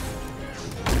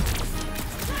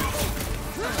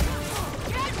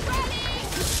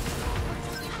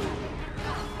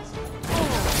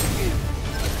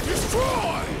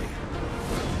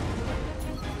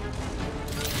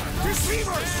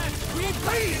 Reavers! We need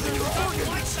ladies in your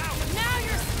organs! Now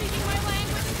you're speaking my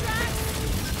language, Drax!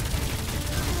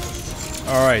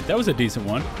 Alright, that was a decent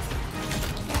one.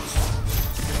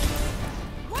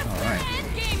 What's our end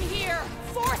game here?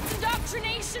 Forced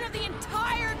indoctrination of the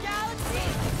entire galaxy?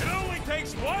 It only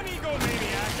takes one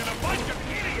egomaniac and a bunch of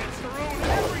idiots to ruin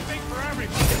everything for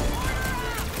everybody.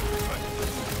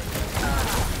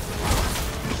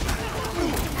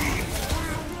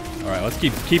 Alright, let's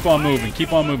keep on moving.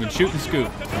 Keep on moving. Shoot and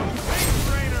scoop.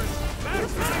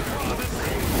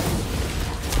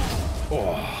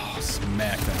 Oh,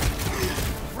 smack them.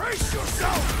 Brace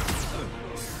yourself!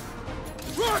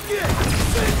 Rocket!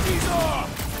 Safety's off!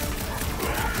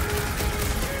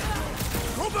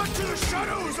 Go back to the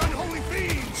shadows, unholy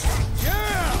fiends!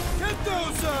 Yeah! Get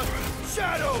those,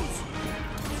 shadows!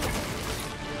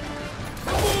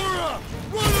 Gamora!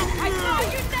 Run them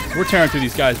through! We're tearing through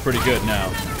these guys pretty good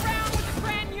now.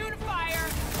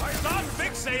 Stop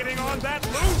fixating on that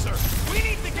loser! We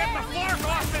need to get the flark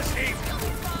off this heap!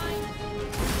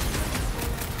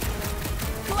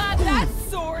 Glad that's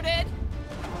sorted.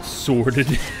 Sorted.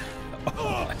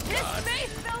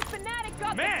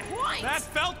 Man, that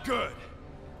felt good.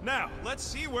 Now, let's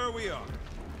see where we are.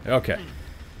 Okay.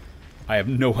 I have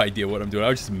no idea what I'm doing. I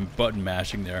was just button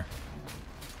mashing there.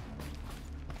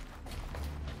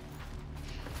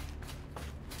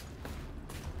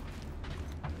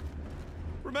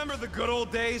 Remember the good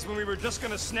old days when we were just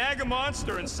gonna snag a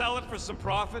monster and sell it for some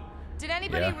profit? Did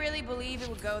anybody really believe it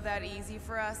would go that easy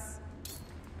for us?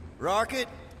 Rocket,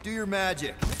 do your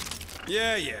magic.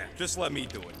 Yeah, just let me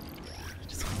do it.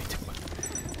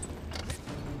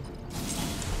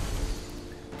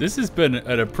 This has been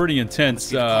a pretty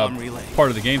intense part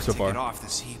of the game so far. Get off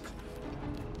this heap.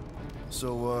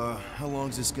 So, how long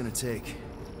is this gonna take?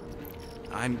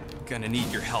 I'm gonna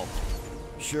need your help.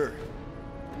 Sure.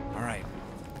 All right,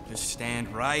 just stand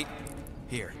right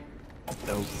here.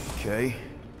 Okay.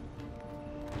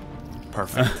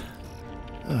 Perfect.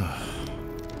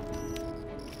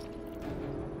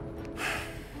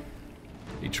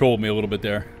 He trolled me a little bit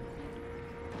there.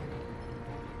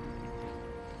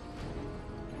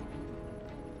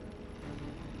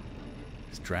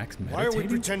 Is Drax meditating? Why are we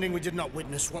pretending we did not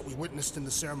witness what we witnessed in the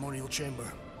ceremonial chamber?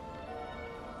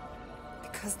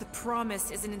 Because the promise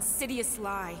is an insidious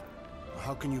lie.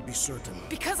 How can you be certain?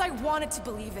 Because I wanted to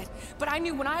believe it, but I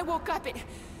knew when I woke up it...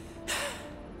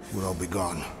 We'll all be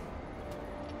gone.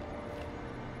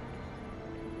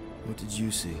 What did you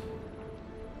see?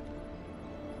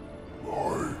 I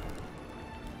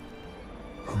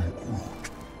am Groot.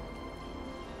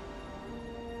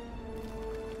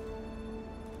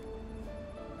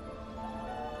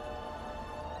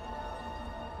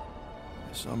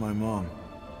 I saw my mom.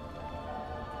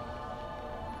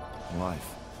 Alive.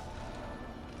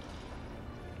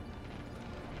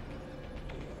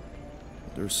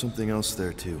 There's something else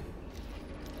there too.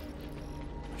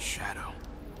 A shadow.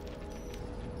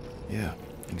 Yeah,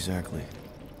 exactly.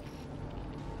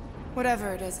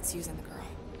 Whatever it is, it's using the girl.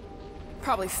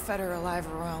 Probably fed her alive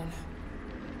her own.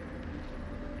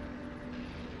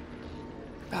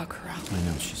 About Korath. I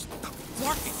know, she's...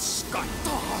 Rocket Scott!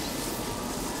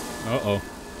 Uh-oh.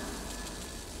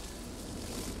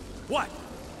 What?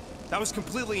 That was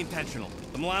completely intentional.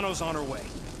 The Milano's on her way.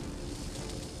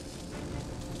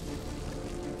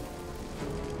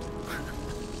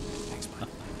 Thanks, man.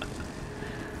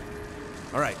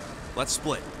 All right, let's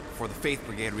split before the Faith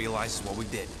Brigade realizes what we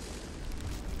did.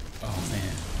 Oh, man.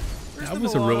 Where's That the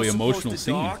was a really Milano emotional supposed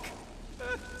to scene. dock?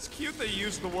 It's cute they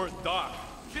used the word doc.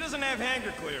 She doesn't have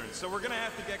hangar clearance, so we're gonna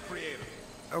have to get creative.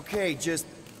 Okay, just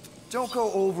don't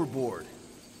go overboard.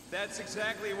 That's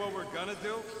exactly what we're gonna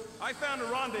do. I found a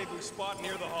rendezvous spot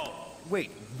near the hull. Wait,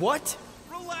 what?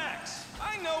 Relax.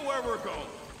 I know where we're going.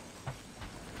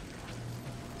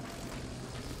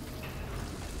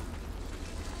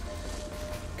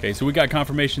 Okay, so we got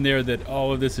confirmation there that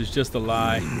all of this is just a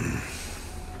lie.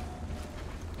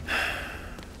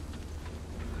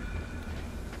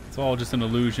 It's all just an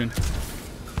illusion.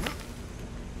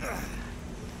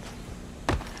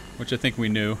 Which I think we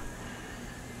knew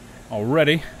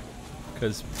already,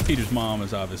 because Peter's mom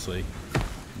is obviously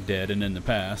dead and in the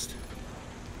past.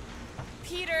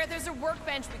 Peter, there's a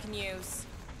workbench we can use.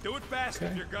 Do it fast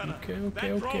if you're gonna. Okay.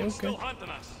 That drone's still hunting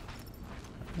us.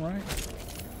 All right.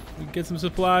 We can get some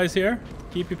supplies here.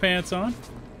 Keep your pants on.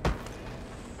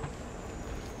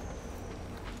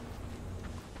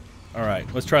 All right,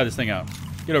 let's try this thing out.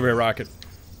 Get over here, Rocket.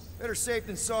 Better safe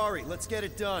than sorry. Let's get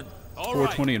it done. All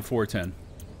 420 and 410.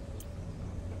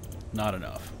 Not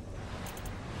enough.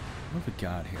 What have we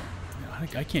got here?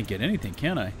 I can't get anything,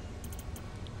 can I?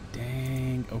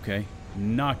 Dang. Okay.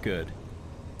 Not good.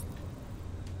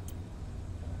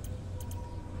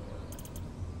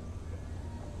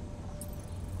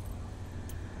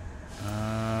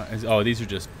 Oh, these are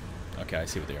just... Okay, I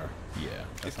see what they are. Yeah.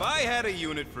 If I had a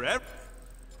unit for every...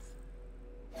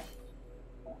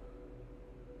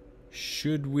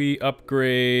 Should we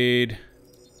upgrade...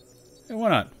 Hey, why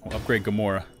not? We'll upgrade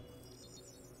Gamora.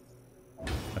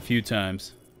 A few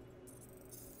times.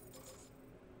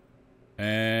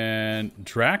 And...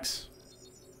 Drax?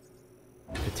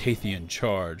 Catathian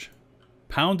charge.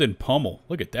 Pound and pummel.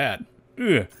 Look at that.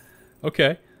 Ugh.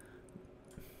 Okay.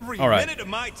 Every All right. minute of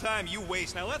my time you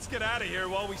waste. Now let's get out of here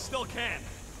while we still can.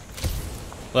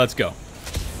 Let's go.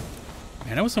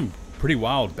 Man, that was some pretty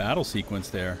wild battle sequence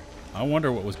there. I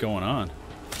wonder what was going on.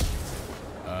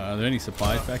 Are there any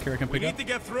supplies back here I can pick We up? need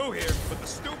to get through here, but the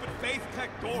stupid Faith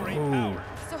Tech door ain't powered.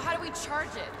 So how do we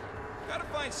charge it? Gotta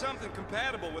find something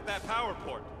compatible with that power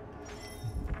port.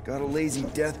 Got a lazy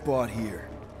death bot here.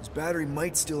 His battery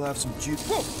might still have some juice.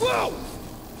 Whoa!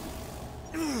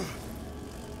 Whoa!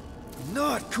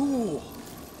 Not cool.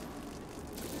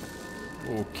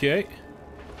 Okay.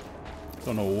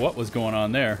 Don't know what was going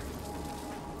on there.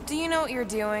 Do you know what you're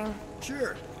doing?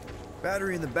 Sure.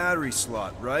 Battery in the battery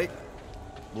slot, right?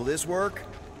 Will this work?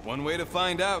 One way to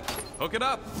find out. Hook it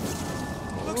up.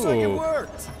 Looks like it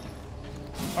worked.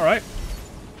 All right.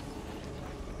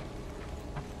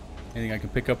 Anything I can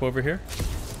pick up over here?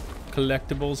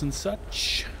 Collectibles and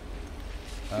such.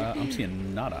 I'm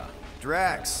seeing nada.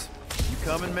 Drax, you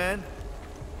coming, man?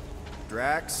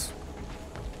 Drax?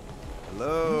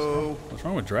 Hello? What's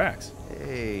wrong with Drax?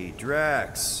 Hey,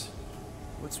 Drax.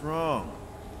 What's wrong?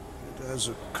 It has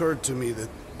occurred to me that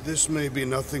this may be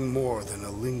nothing more than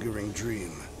a lingering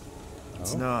dream.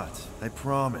 It's not, I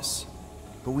promise.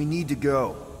 But we need to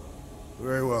go.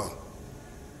 Very well.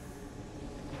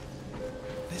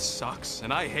 This sucks,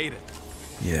 and I hate it.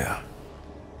 Yeah.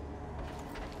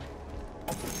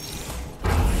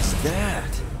 What's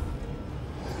that?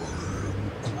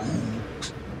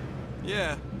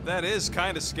 Yeah, that is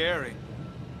kind of scary.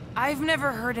 I've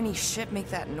never heard any ship make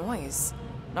that noise.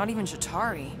 Not even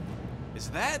Chitauri. Is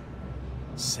that...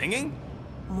 singing?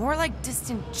 More like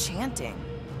distant chanting.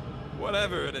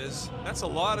 Whatever it is, that's a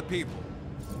lot of people.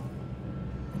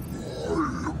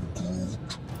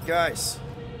 Guys,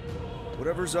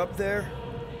 whatever's up there,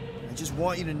 I just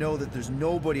want you to know that there's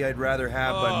nobody I'd rather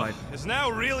have by my... Is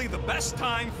now really the best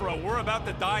time for a we're about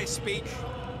to die speech?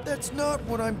 That's not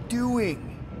what I'm doing.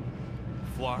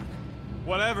 Flark,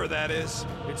 whatever that is,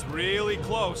 it's really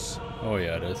close. Oh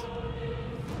yeah, it is.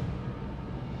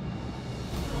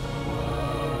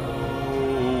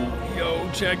 Whoa. Yo,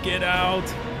 check it out.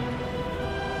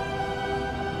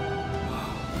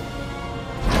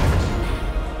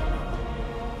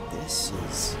 This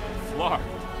is... Flark.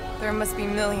 There must be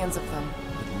millions of them.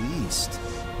 At least.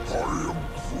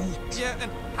 Yeah,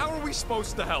 and how are we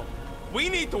supposed to help? We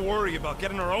need to worry about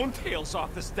getting our own tails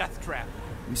off this death trap.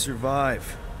 We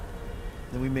survive.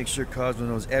 Then we make sure Cosmo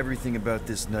knows everything about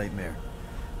this nightmare.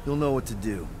 He'll know what to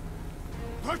do.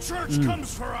 The church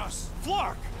comes for us!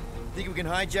 Flark! Think we can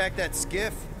hijack that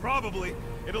skiff? Probably.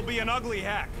 It'll be an ugly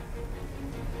hack.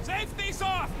 Safety's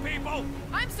off, people!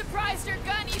 I'm surprised your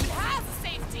gun even has a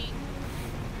safety.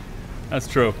 That's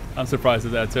true. I'm surprised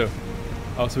at that too.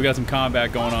 Oh, so we got some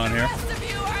combat going on here. The rest of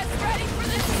you are as ready for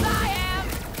this as I am.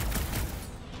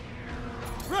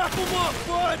 Wrap him up,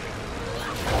 bud!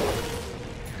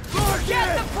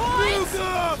 Get the point! Move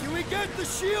up! Can we get the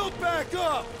shield back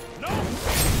up? No!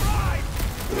 Right!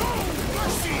 No!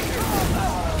 Mercy!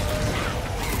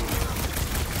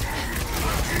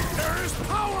 There is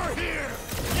power here!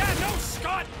 Yeah, no,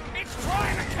 Scott! It's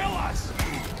trying to kill us!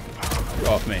 Get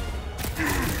off me.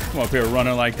 Come up here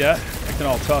running like that, acting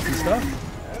all tough and stuff.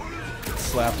 Get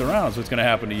slapped around is what's gonna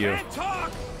happen to you. Oh,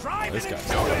 this guy's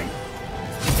dead.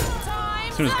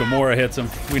 As soon as Gamora hits him,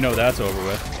 we know that's over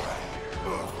with.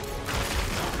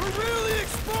 We're really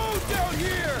exposed down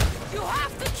here! You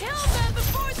have to kill them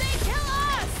before they kill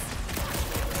us!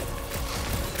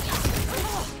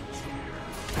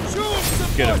 Show us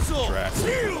some Get him, muscle! Drax.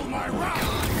 Feel my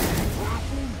wrath!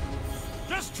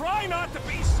 Just try not to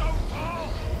be so tall!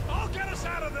 I'll get us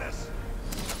out of this!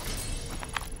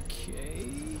 Okay,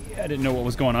 I didn't know what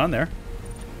was going on there.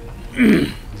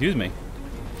 Excuse me.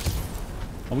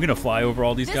 Are we gonna fly over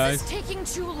all these guys? This is taking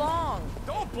too long.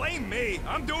 Don't blame me.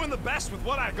 I'm doing the best with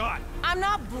what I got. I'm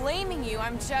not blaming you,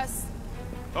 I'm just...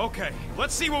 Okay,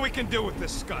 let's see what we can do with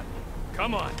this Scud.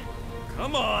 Come on.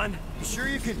 Come on. You sure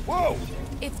you can... Whoa!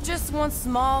 If just one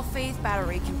small Faith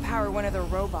battery can power one of their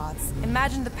robots,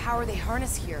 imagine the power they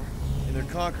harness here. And they're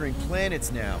conquering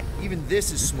planets now. Even this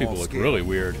is small People look scale. really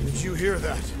weird. Did you hear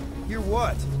that? Hear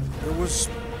what? There was...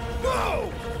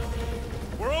 No!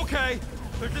 We're okay.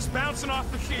 They're just bouncing off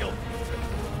the shield.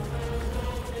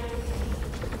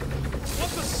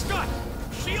 What's a scut?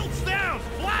 Shields down!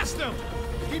 Blast them!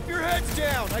 Keep your heads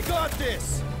down! I got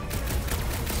this!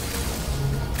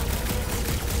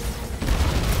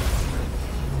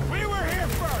 We were here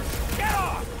first! Get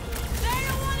off! They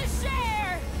don't want to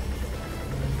share!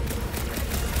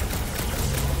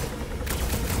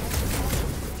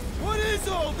 What is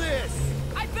all this?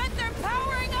 I bet they're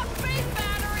powering up faith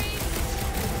batteries!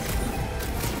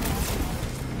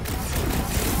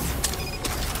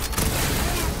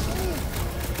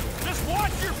 Just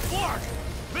watch your flark!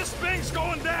 This thing's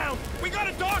going down! We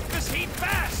gotta dock this heat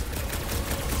fast!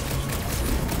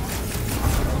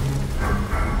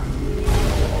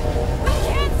 We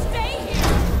can't stay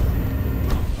here!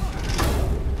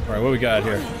 Alright, what we got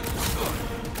here?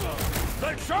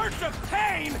 The Church of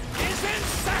Pain is in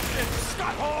session,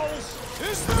 scutholes!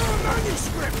 Is there a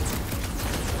manuscript?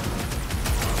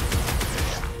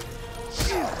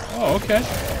 Oh, okay.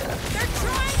 They're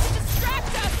trying to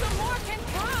distract us so more can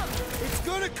come! It's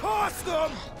gonna cost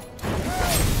them!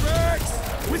 Drax!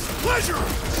 With pleasure!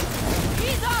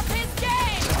 He's off his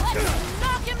game! Let's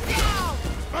knock him down!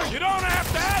 You don't have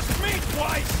to ask me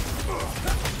twice!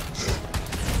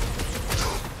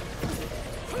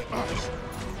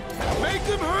 Make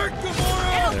them hurt,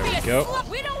 Gamora! There we go.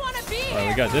 We don't want to be Alright, we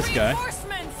here got for this guy.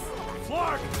 reinforcements.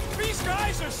 Flark, these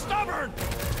guys are stubborn!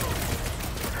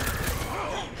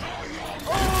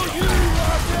 Oh, you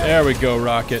Rocket! There we go,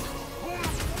 Rocket.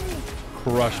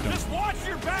 Crushed him. Just watch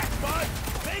your back, bud!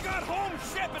 They got home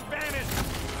ship advantage!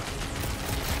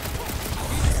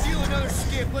 Need to steal another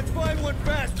skip. Let's find one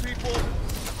fast, people!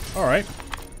 Alright.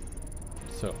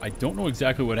 So, I don't know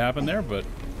exactly what happened there, but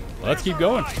let's keep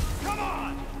going. Come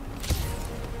on!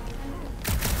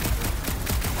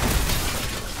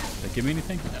 Did that give me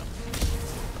anything? No.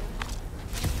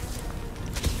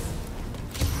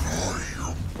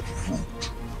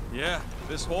 Yeah,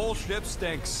 this whole ship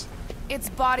stinks. It's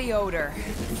body odor.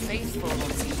 Faithful will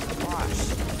see the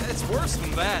wash. It's worse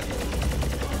than that.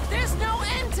 There's no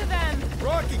end to them.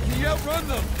 Rocket, can you outrun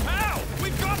them? How?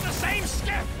 We've got the same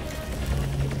skip!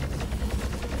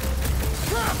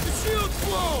 Crap, the shield's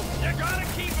blown! You gotta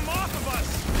keep them off of us!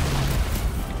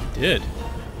 Did.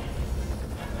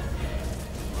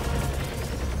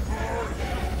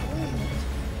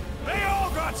 They all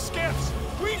got skips!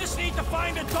 We just need to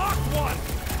find a docked one!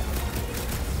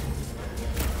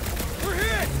 We're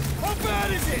hit! How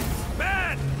bad is it?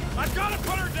 Bad! I've gotta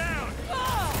put her down!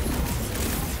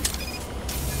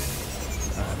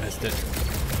 I missed it.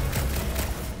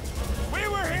 We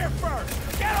were here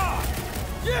first! Get off!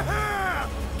 Yeah!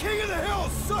 King of the Hill,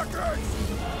 suckers!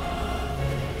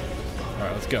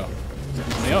 Alright, let's go.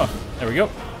 Yeah, there we go.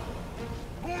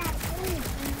 Not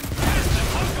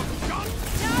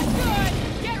good.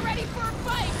 Get ready for a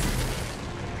fight.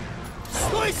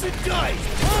 Slice and dice!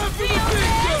 Time for the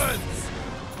big guns!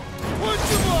 Punch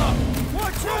them up!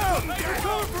 Watch out! They're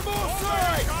coming from all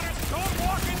sides! Don't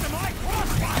walk into my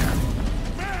crossfire!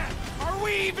 Man, are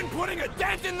we even putting a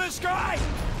dent in this guy?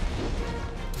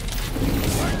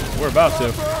 We're about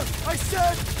to. Drop her! I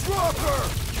said drop her!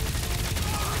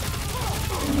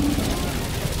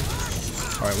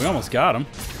 Alright, we almost got him.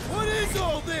 What is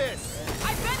all this?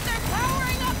 I bet they're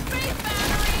powering up faith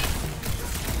batteries.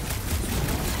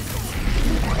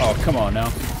 Oh, come on now.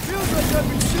 Feels like I've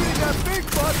been shooting that big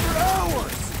bot for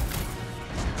hours!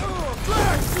 Oh,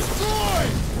 Drax, destroy!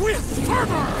 With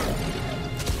fervor!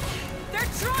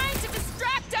 They're trying to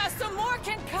distract us so more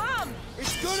can come.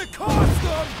 It's gonna cost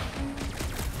them!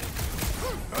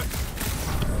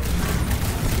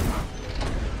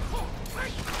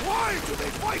 Why do they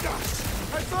fight us?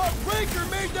 I thought Breaker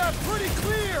made that pretty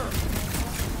clear!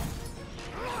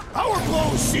 Our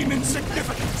blows seem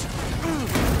insignificant!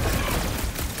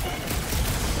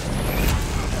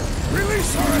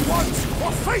 Release her at once,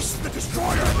 or face the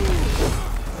destroyer!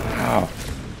 Ow.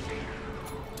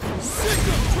 Sick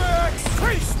of Drax!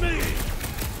 Face me!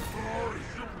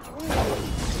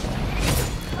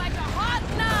 Like a hot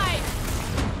knife.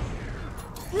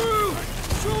 Groot!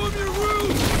 Show him your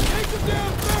roots! Take him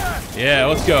down fast! Yeah,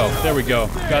 let's go. There we go.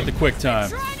 Got the quick time.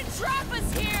 Trying to trap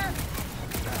us here.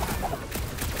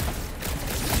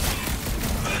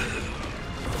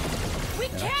 We I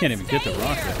can't can't even get the stay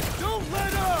rocket. here. Don't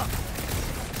let up!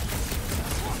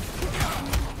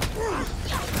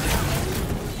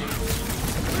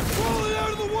 They're crawling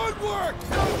out of the woodwork!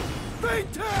 Fake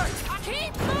tech!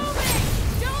 Keep moving.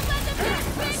 Don't let them get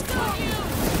big on you.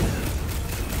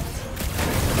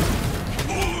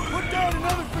 Put down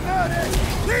another fanatic!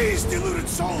 These deluded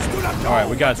souls do not know! Alright,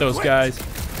 we got those guys.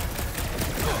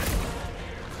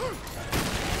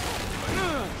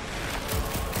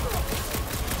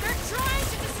 They're trying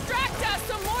to distract us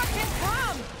so more can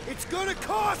come. It's gonna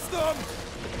Toss them!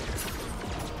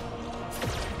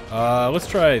 Let's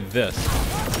try this.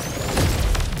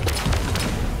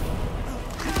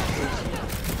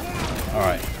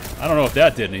 Alright. I don't know if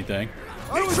that did anything.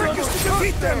 The trick is to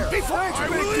defeat them before I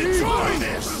will enjoy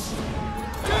this!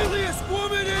 Deadliest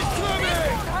woman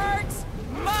incoming! Hurts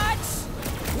much!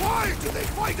 Why do they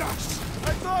fight us?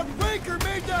 I thought Baker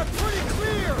made that pretty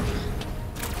clear!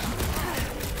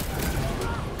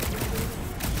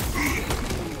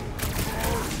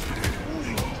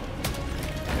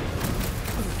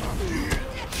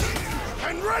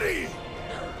 And ready!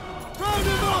 Round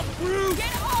him up, Groot!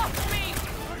 Get off me!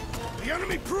 The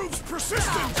enemy proves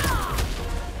persistent!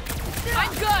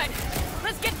 I'm good!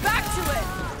 Let's get back to it!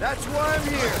 That's why I'm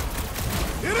here!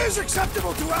 It is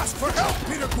acceptable to ask for help,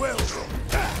 Peter Quill!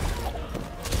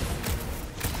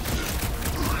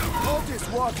 I'll just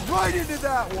walk right into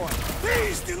that one!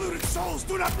 These deluded souls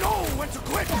do not know when to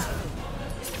quit!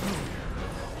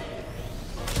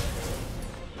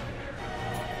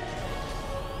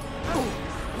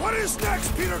 What is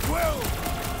next, Peter Quill?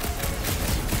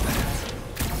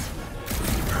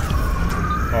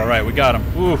 Alright, we got him.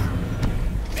 Ooh.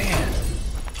 Man.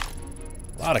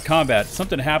 A lot of combat.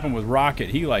 Something happened with Rocket.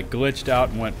 He like glitched out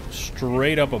and went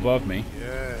straight up above me.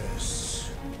 Yes.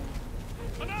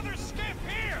 Another skip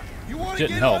here. You want to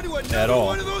Didn't get help onto at another all.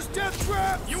 one of those death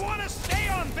traps? You want to stay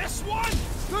on this one?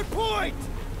 Good point.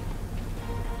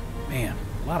 Man,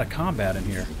 a lot of combat in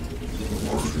here.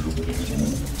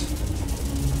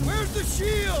 Where's the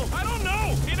shield? I don't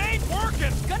know. It ain't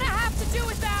working. Gonna have to do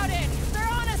without it. They're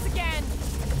on us again.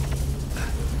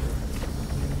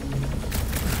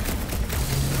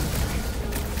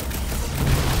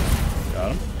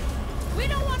 Got him. We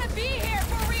don't want to be here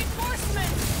for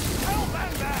reinforcements. Tell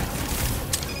them that.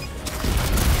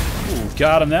 Ooh,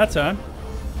 got him that time.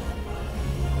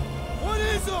 What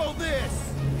is all this?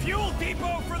 Fuel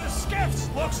depot for the skiffs,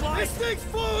 looks like. This thing's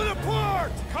falling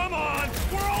apart! Come on,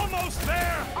 we're almost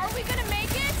there. Are we gonna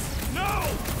make it? No!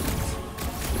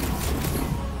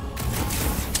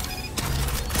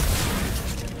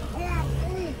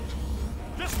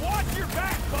 Just watch your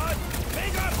back, bud.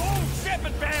 They got home ship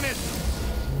advantage.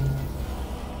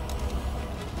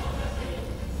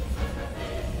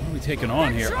 What are we taking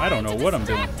on here? I don't know what I'm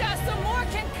doing. Distract us so more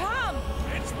can come.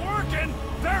 It's working.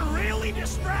 They're really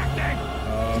distracting.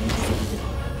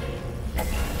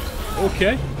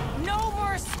 Okay. No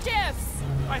more skiffs.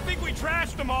 I think we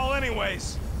trashed them all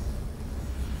anyways.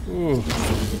 Ooh.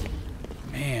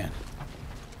 Man.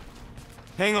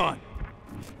 Hang on.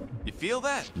 You feel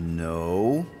that?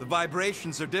 No. The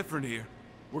vibrations are different here.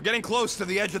 We're getting close to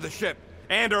the edge of the ship,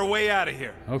 and our way out of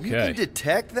here. Okay. You can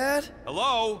detect that?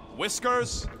 Hello,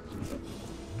 Whiskers?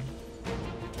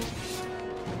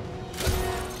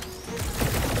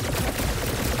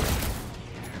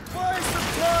 Buy some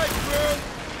time, Groot!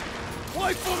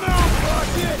 Wipe them out,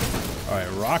 Rocket!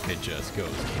 Alright, Rocket just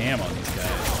goes ham on these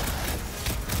guys.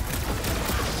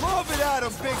 Love it at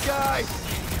him, big guy!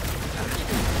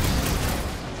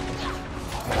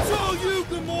 It's all you,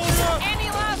 Gamora! Any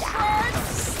last words?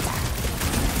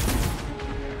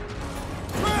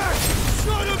 Drax!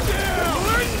 Shut him down!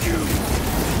 Blend you!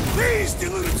 These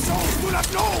deluded souls do not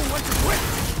know when to quit!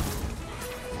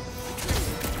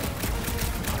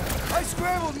 I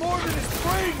scrambled more than his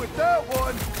brain with that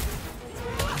one!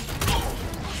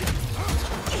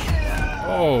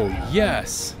 Oh,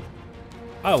 yes.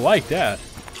 I like that.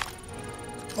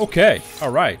 Okay,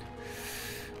 alright.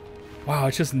 Wow,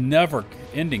 it's just never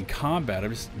ending combat.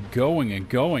 I'm just going and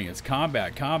going. It's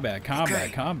combat, combat, combat,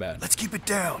 Okay, combat. let's keep it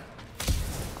down.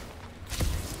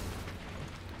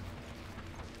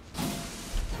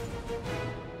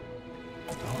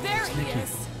 There he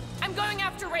is. I'm going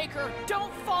after Raker.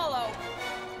 Don't follow.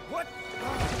 What?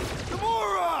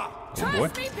 Gamora!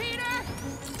 Trust me, Peter.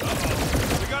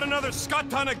 We got another scut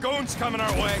ton of goons coming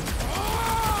our way.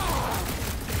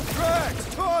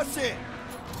 Drax, toss it!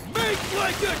 Make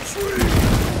like a tree!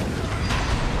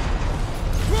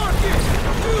 Rocket,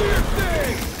 do your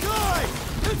thing! Guys,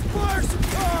 let's fire some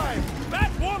time!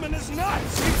 That woman is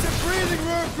nuts! Need some breathing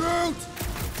room, Groot!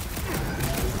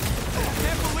 I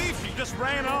can't believe she just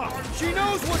ran off. She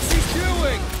knows what she's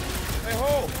doing! I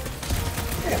hope.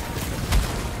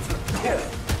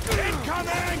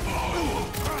 Incoming!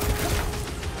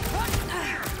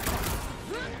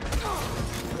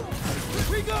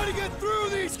 We gotta get through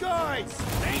these guys!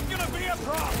 Ain't gonna be a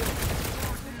problem.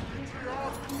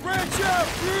 Branch out,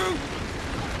 Groot!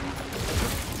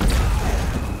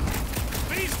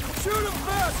 These... Shoot him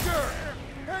faster!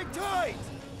 Hang tight!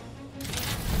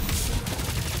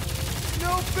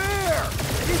 No fair!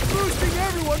 He's boosting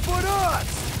everyone but us!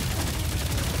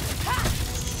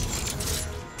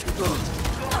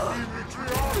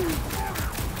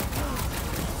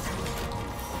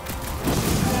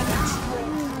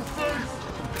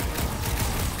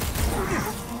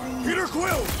 Peter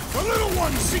Quill, the little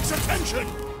one seeks attention!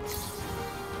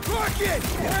 Rocket,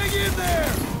 hang in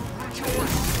there!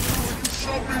 Rejoice, you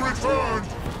shall be returned!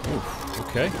 Oof,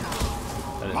 okay.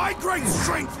 My great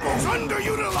strength goes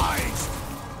underutilized!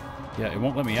 Yeah, it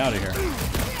won't let me out of here.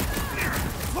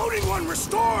 Floating one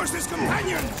restores his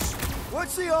companions!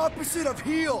 What's the opposite of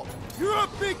heal? You're a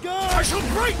big guy! I shall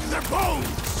break their bones!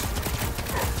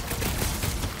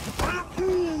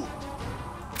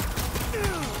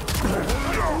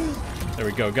 There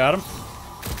we go, got him.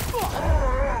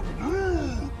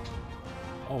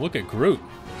 Oh, look at Groot.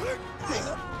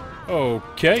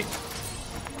 Okay.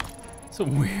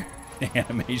 Some weird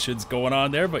animations going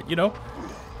on there, but you know,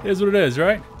 it is what it is,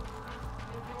 right?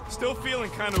 Still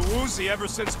feeling kind of woozy ever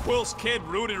since Quill's kid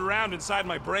rooted around inside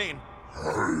my brain.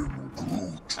 I'm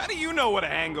Groot. How do you know what a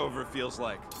hangover feels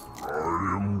like?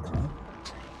 I am Groot.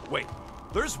 Wait,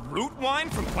 there's root wine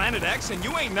from Planet X and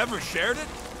you ain't never shared it?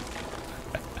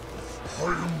 I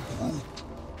am Groot.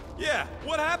 Yeah,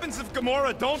 what happens if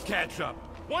Gamora don't catch up?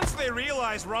 Once they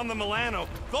realize we're on the Milano,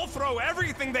 they'll throw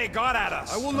everything they got at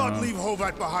us. I will not leave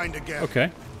Hovat behind again.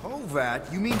 Okay. Hovat?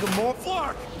 You mean Gamora?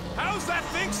 Flark, how's that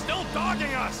thing still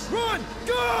dogging us? Run!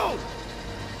 Go!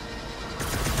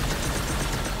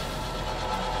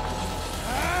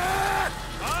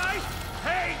 I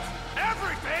hate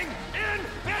everything in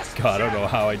this God, I don't know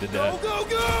how I did that. Go, go,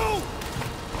 go!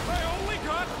 I only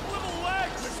got little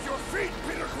legs. Lift your feet,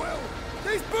 Peter Quill.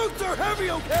 These boots are heavy,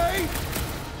 okay?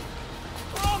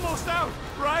 We're almost out,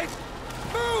 right?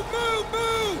 Move, move,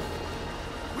 move!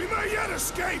 We may yet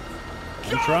escape.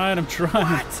 I'm trying, I'm trying.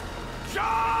 What?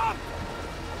 Jump!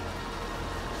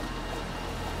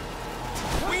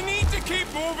 We need to keep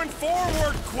moving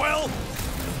forward, Quill.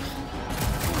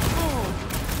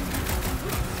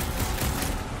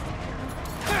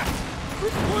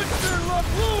 Butcher La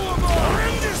Pluma!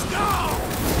 End is now!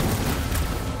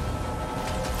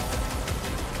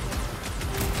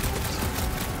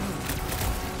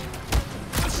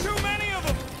 There's too many of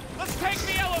them. Let's take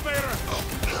the elevator.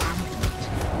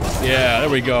 Yeah, there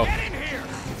we go. Get in here.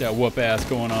 Get that whoop ass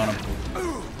going on him.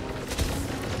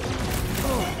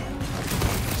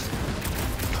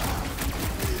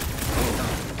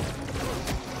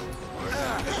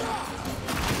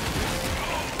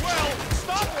 Well,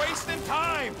 stop wasting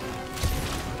time.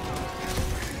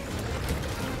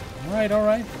 All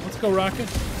right. Let's go, Rocket.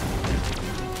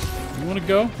 You want to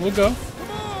go? We'll go.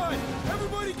 Come on!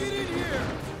 Everybody get in here!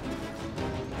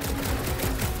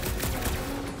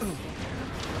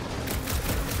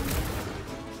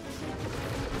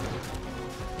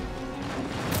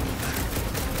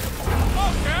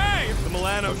 Okay. The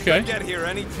Milano should get here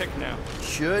any tick now.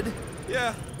 Should?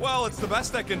 Yeah, well, it's the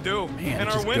best I can do. Man, and it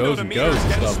our just window goes to and meter goes is and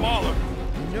getting stuff. smaller.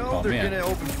 You know Oh, they're man. gonna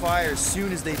open fire as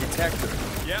soon as they detect her.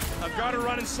 Yep, I've got her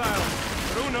running silent.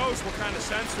 But who knows what kind of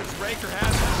sensors Raker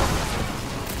has.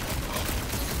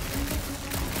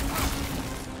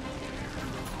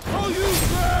 All you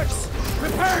Drax!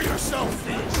 Prepare yourself!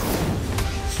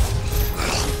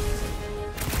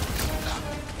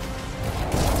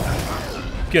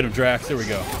 Get him, Drax. There we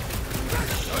go.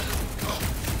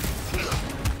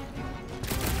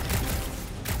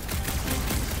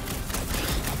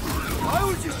 I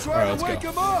was just trying to wake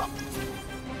him up!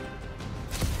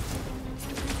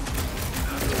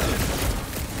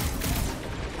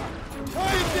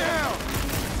 Tie him down!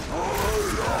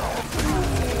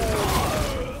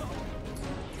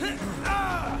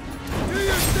 Do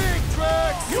your thing,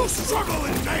 Drax! You struggle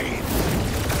in vain!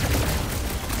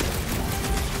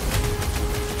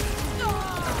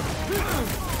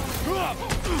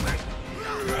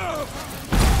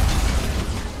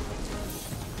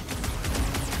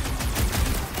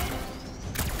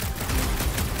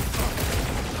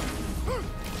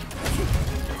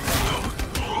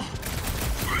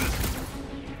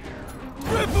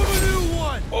 Rip him a new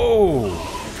one!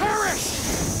 Oh! Perish!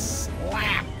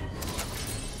 Slap!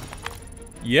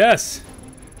 Yes.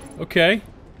 Okay.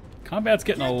 Combat's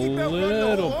getting a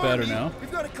little better now.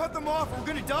 We've got to cut them off or we're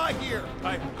gonna die here.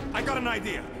 I got an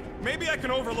idea. Maybe I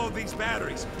can overload these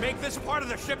batteries. Make this part of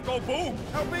the ship go boom.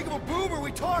 How big of a boom are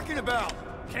we talking about?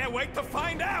 Can't wait to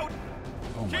find out.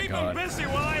 Oh my Keep God. them busy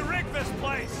while I rig this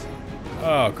place.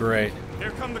 Oh, great.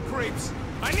 Here come the creeps.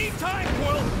 I need time,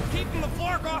 Quill. Keeping the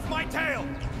Flark off my tail.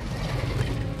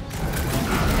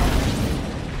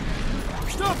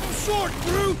 Stop them short,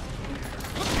 Groot!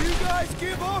 You guys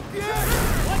give up yet?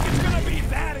 Like it's gonna be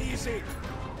that easy.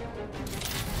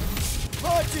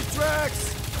 Punch it,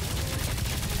 Drax!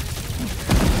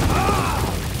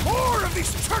 More of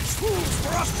these church fools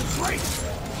for us to break!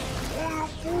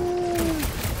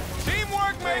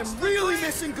 Teamwork makes I'm really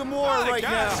missing Gamora right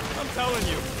now. I'm telling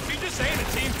you, she just ain't a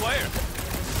team player.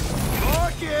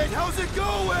 Rocket, how's it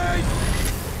going?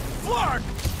 Flark!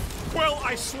 Well,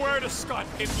 I swear to Scott,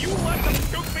 if you let them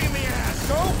shoot me in the ass...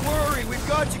 Don't worry, we've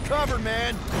got you covered,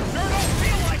 man. Sure don't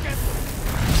feel like it!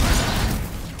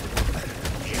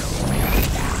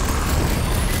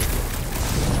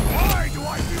 Why do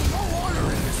I feel no honor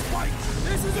in this fight?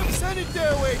 This is send it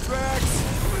their way, Drax.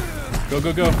 Go,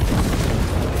 go, go.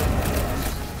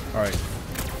 All right.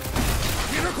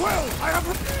 Peter Quill, I have...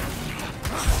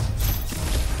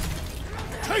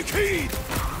 Take heed!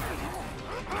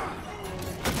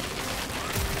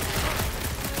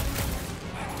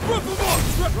 Rip them up!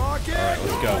 Rocket! All right,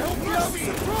 let's go. Help me out,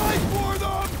 surprise for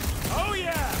them! Oh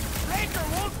yeah! Raker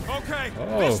won't... Okay,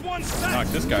 Oh, this one's set.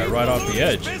 knocked this guy right off the Who's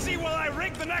edge. busy while I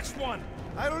rig the next one.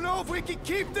 I don't know if we can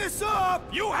keep this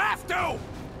up! You have to!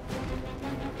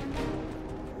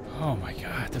 Oh my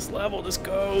god, this level, this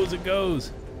goes, it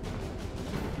goes.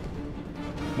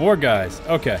 More guys,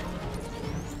 okay.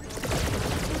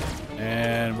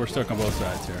 And we're stuck on both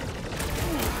sides here.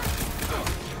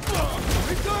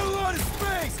 We've got a lot of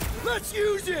space! Let's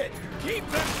use it! Keep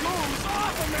the moves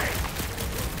off of me!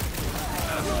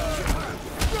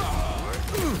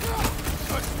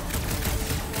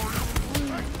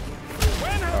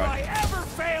 When have I ever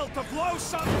failed to blow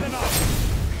something up?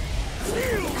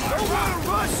 Don't want to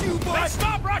rush you, Then but...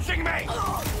 stop rushing me!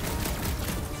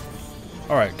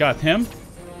 Alright, got him.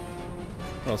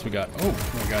 What else we got? Oh,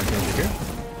 more guys over here.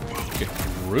 Get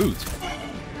Groot.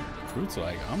 Groot's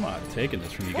like, I'm not taking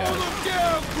this from you guys. Hold him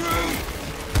down, Groot!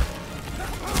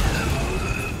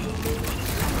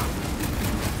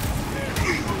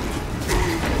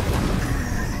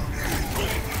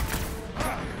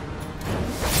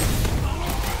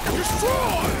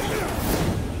 Destroy!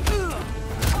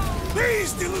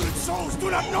 These deluded souls do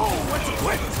not know when to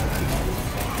quit!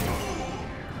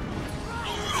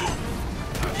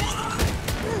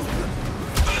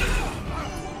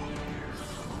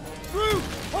 Groot!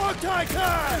 Hog-tie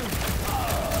time!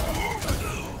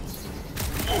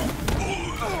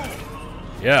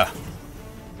 Yeah.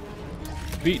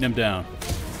 Beating him down.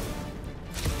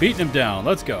 Beating him down.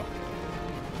 Let's go.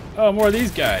 Oh, more of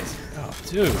these guys. Oh,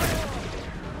 dude.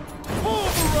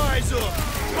 Pulverize them!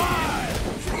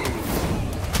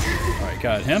 Alright,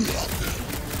 got him.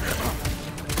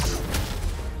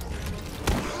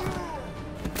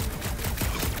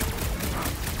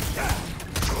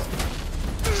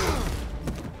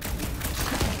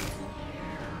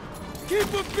 Keep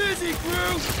them busy,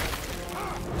 Groot!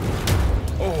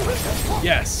 Oh,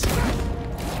 yes.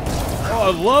 Oh,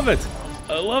 I love it.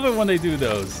 I love it when they do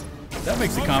those. That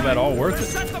makes the combat all worth it.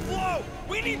 Set the blow!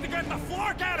 We need to get the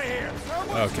Flark out of here! How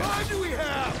much time do we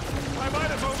have? I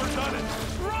might have overdone it.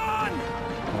 Run!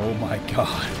 Oh my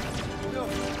god. No!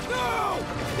 No!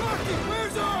 Rocky,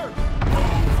 where's our...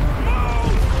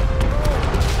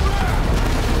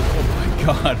 Oh my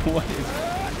god, what is...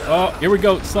 Oh, here we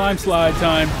go. Slime slide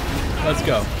time. Let's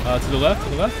go. To the left, to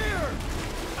the left.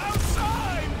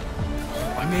 Outside!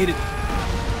 I made it.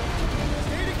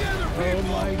 Stay together, Oh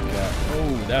my god.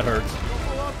 Oh, that hurts. Don't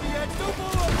fall off the edge! Don't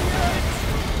fall off the edge!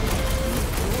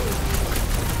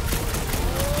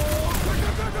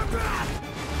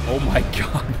 Oh my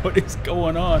god, what is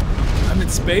going on? I'm in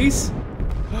space?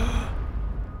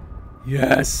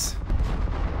 Yes.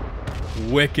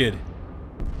 Wicked.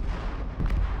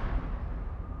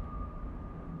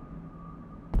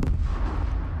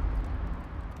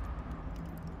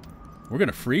 We're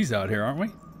gonna freeze out here, aren't we?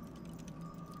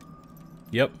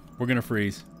 Yep, we're gonna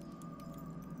freeze.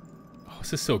 Oh,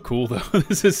 this is so cool though.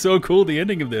 This is so cool, the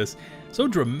ending of this. So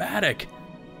dramatic.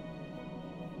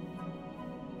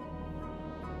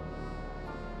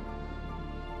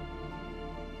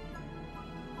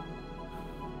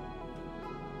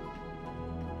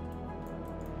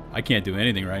 I can't do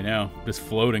anything right now. Just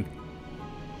floating.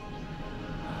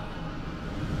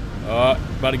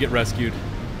 About to get rescued.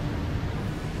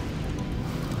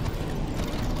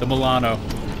 The Milano.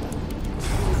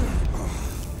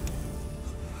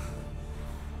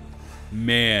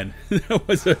 Man, that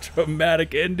was a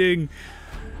dramatic ending.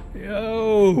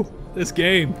 Yo, this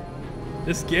game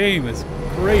is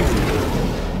crazy.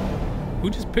 Who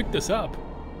just picked this up?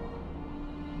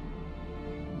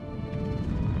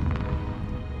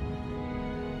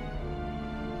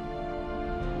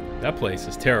 That place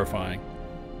is terrifying.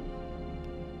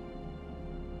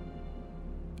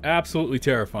 Absolutely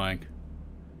terrifying.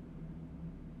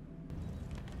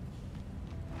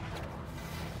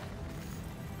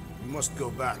 We must go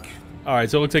back. All right,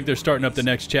 so it looks like they're starting up the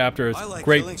next chapter. It's I like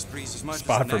great killing sprees as much as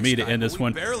spot the for me next to guy, end but this we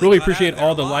one. barely Really got out appreciate of there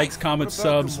all the alive. likes, comments, What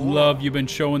about subs, Gamora? love you've been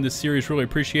showing this series. Really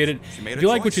appreciate it. made If a you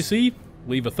like what you choice. see,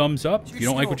 leave a thumbs up. If you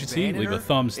don't like what you see, leave a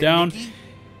thumbs down.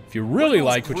 If you really Where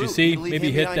like was what you Groot? see, You leave maybe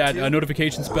him hit behind that too?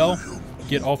 notifications bell.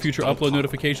 Get all future upload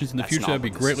notifications in the future. That'd be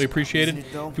greatly appreciated.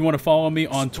 If you want to follow me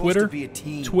on Twitter,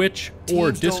 Twitch,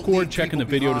 or Discord, check in the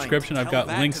video description. I've got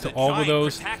links to all of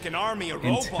those.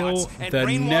 Until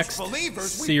the next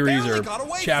series or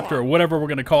chapter or whatever we're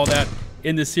going to call that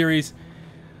in this series,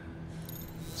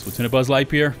 it's Lieutenant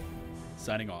BuzzLitebeer,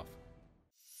 signing off.